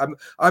guess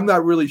I'm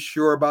not really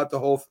sure about the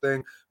whole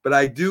thing, but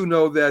I do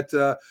know that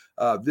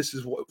this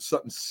is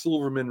something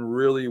Silverman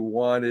really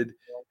wanted,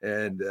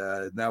 and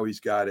now he's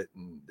got it,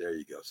 and there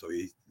you go. So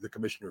the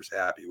commissioner's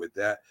happy with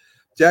that.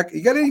 Jack,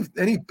 you got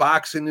any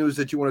boxing news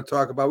that you want to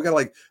talk about? We got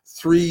like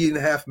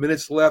 3.5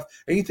 minutes left.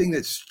 Anything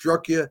that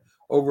struck you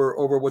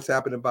over what's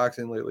happened in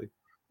boxing lately?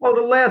 Well,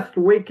 the last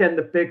weekend,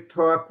 the big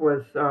talk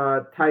was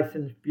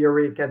Tyson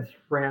Fury against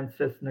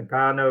Francis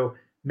Ngannou,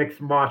 mixed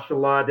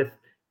martial artist.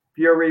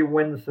 Fury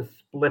wins a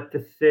split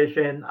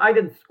decision. I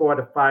didn't score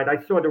the fight.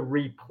 I saw the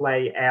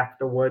replay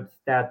afterwards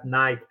that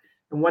night.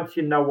 And once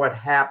you know what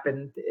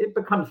happened, it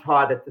becomes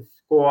harder to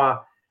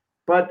score.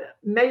 But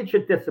major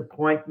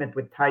disappointment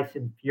with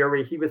Tyson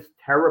Fury. He was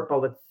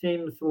terrible. It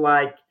seems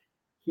like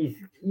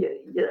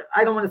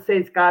I don't want to say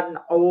he's gotten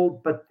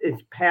old, but is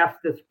past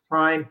his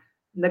prime.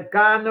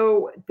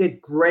 Ngannou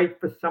did great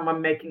for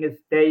someone making his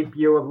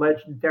debut, a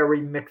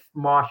legendary mixed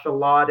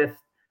martial artist.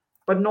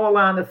 But in all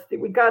honesty,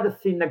 we got to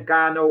see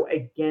Ngannou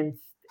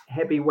against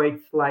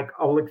heavyweights like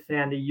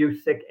Alexander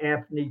Usyk,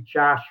 Anthony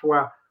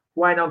Joshua,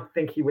 who I don't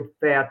think he would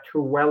fare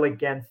too well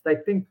against. I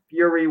think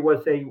Fury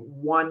was a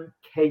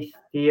one-case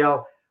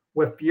deal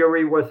where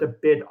Fury was a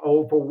bit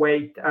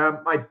overweight.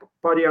 My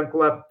buddy on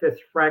Glove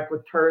Fist, Frank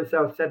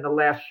Laterzo, said in the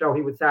last show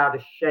he was out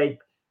of shape.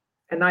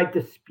 And I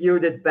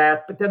disputed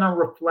that. But then on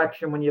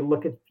reflection, when you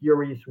look at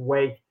Fury's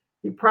weight,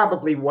 he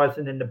probably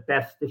wasn't in the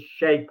best of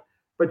shape.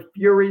 But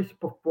Fury's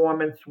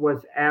performance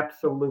was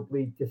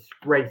absolutely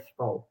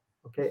disgraceful.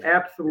 Okay,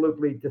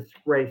 absolutely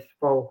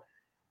disgraceful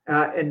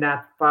in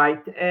that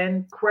fight.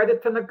 And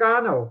credit to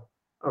Ngannou.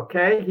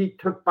 Okay, he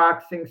took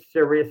boxing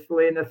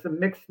seriously. And as a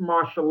mixed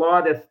martial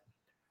artist,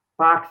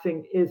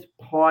 boxing is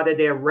part of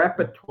their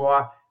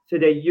repertoire. So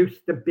they're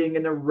used to being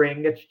in a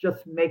ring. It's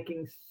just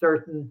making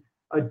certain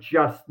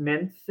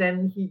adjustments,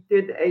 and he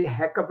did a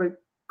heck of a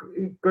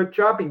good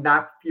job. He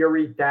knocked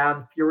Fury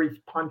down. Fury's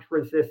punch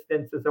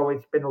resistance has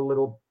always been a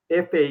little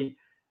iffy,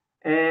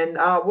 and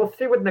we'll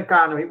see with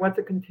Ngannou. He wants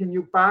to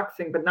continue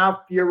boxing, but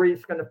now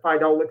Fury's going to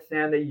fight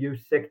Alexander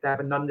Usyk to have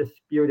an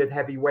undisputed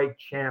heavyweight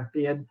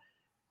champion,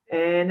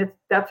 and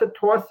that's a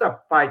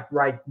toss-up fight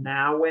right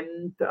now.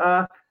 And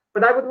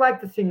but I would like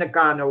to see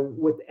Ngannou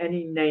with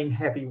any name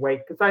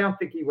heavyweight because I don't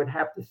think he would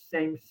have the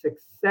same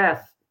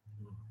success.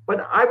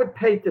 But I would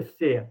pay to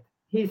see it.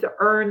 He's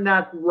earned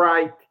that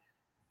right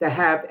to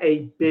have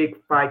a big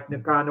fight,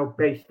 Ngannou,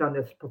 based on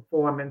this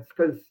performance.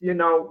 Because,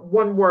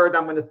 one word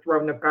I'm going to throw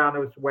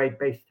Ngannou's way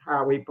based on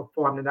how he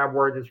performed, and that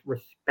word is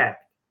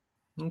respect.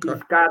 Okay.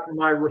 He's got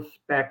my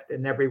respect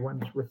and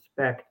everyone's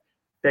respect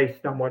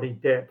based on what he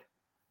did.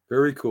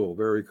 Very cool.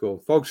 Very cool.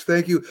 Folks,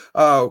 thank you.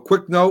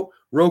 Quick note,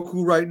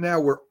 Roku right now,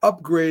 we're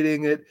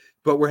upgrading it,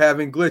 but we're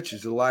having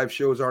glitches. The live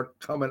shows aren't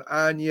coming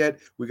on yet.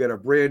 We got a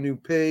brand new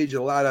page,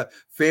 a lot of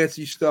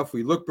fancy stuff.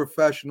 We look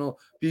professional.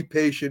 Be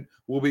patient.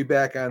 We'll be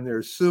back on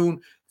there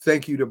soon.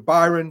 Thank you to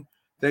Byron.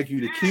 Thank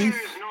you to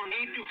Keith. No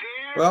need to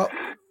care. Well,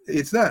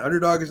 it's not.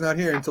 Underdog is not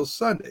here until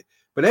Sunday.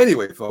 But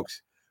anyway,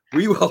 folks,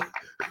 we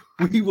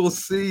will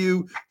see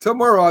you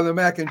tomorrow on the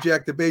Mac and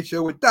Jack Debate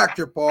Show with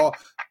Dr. Paul.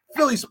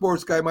 Philly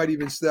sports guy might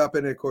even stop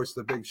in. And, of course,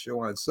 the big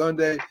show on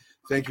Sunday.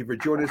 Thank you for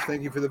joining us.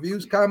 Thank you for the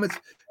views, comments.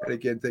 And,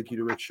 again, thank you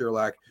to Rick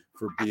Sherlock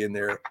for being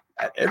there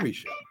at every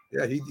show.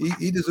 Yeah,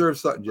 he deserves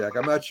something, Jack.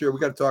 I'm not sure. We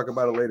got to talk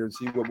about it later and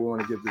see what we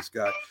want to give this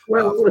guy.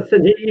 Well,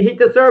 listen, he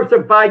deserves a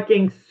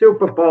Vikings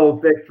Super Bowl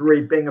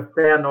victory, being a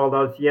fan all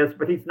those years,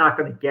 but he's not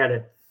going to get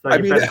it. So I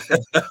mean,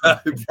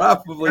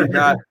 probably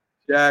not,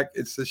 Jack.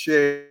 It's a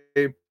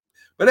shame.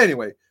 But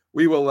anyway,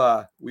 we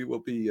will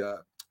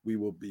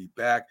be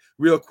back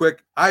real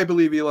quick. I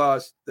believe he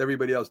lost.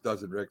 Everybody else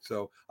doesn't, Rick.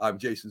 So I'm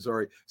Jason.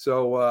 Sorry.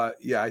 So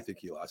yeah, I think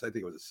he lost. I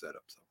think it was a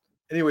setup. So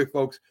anyway,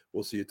 folks,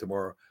 we'll see you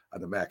tomorrow on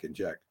the Mac and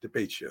Jack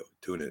Debate Show.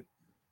 Tune in.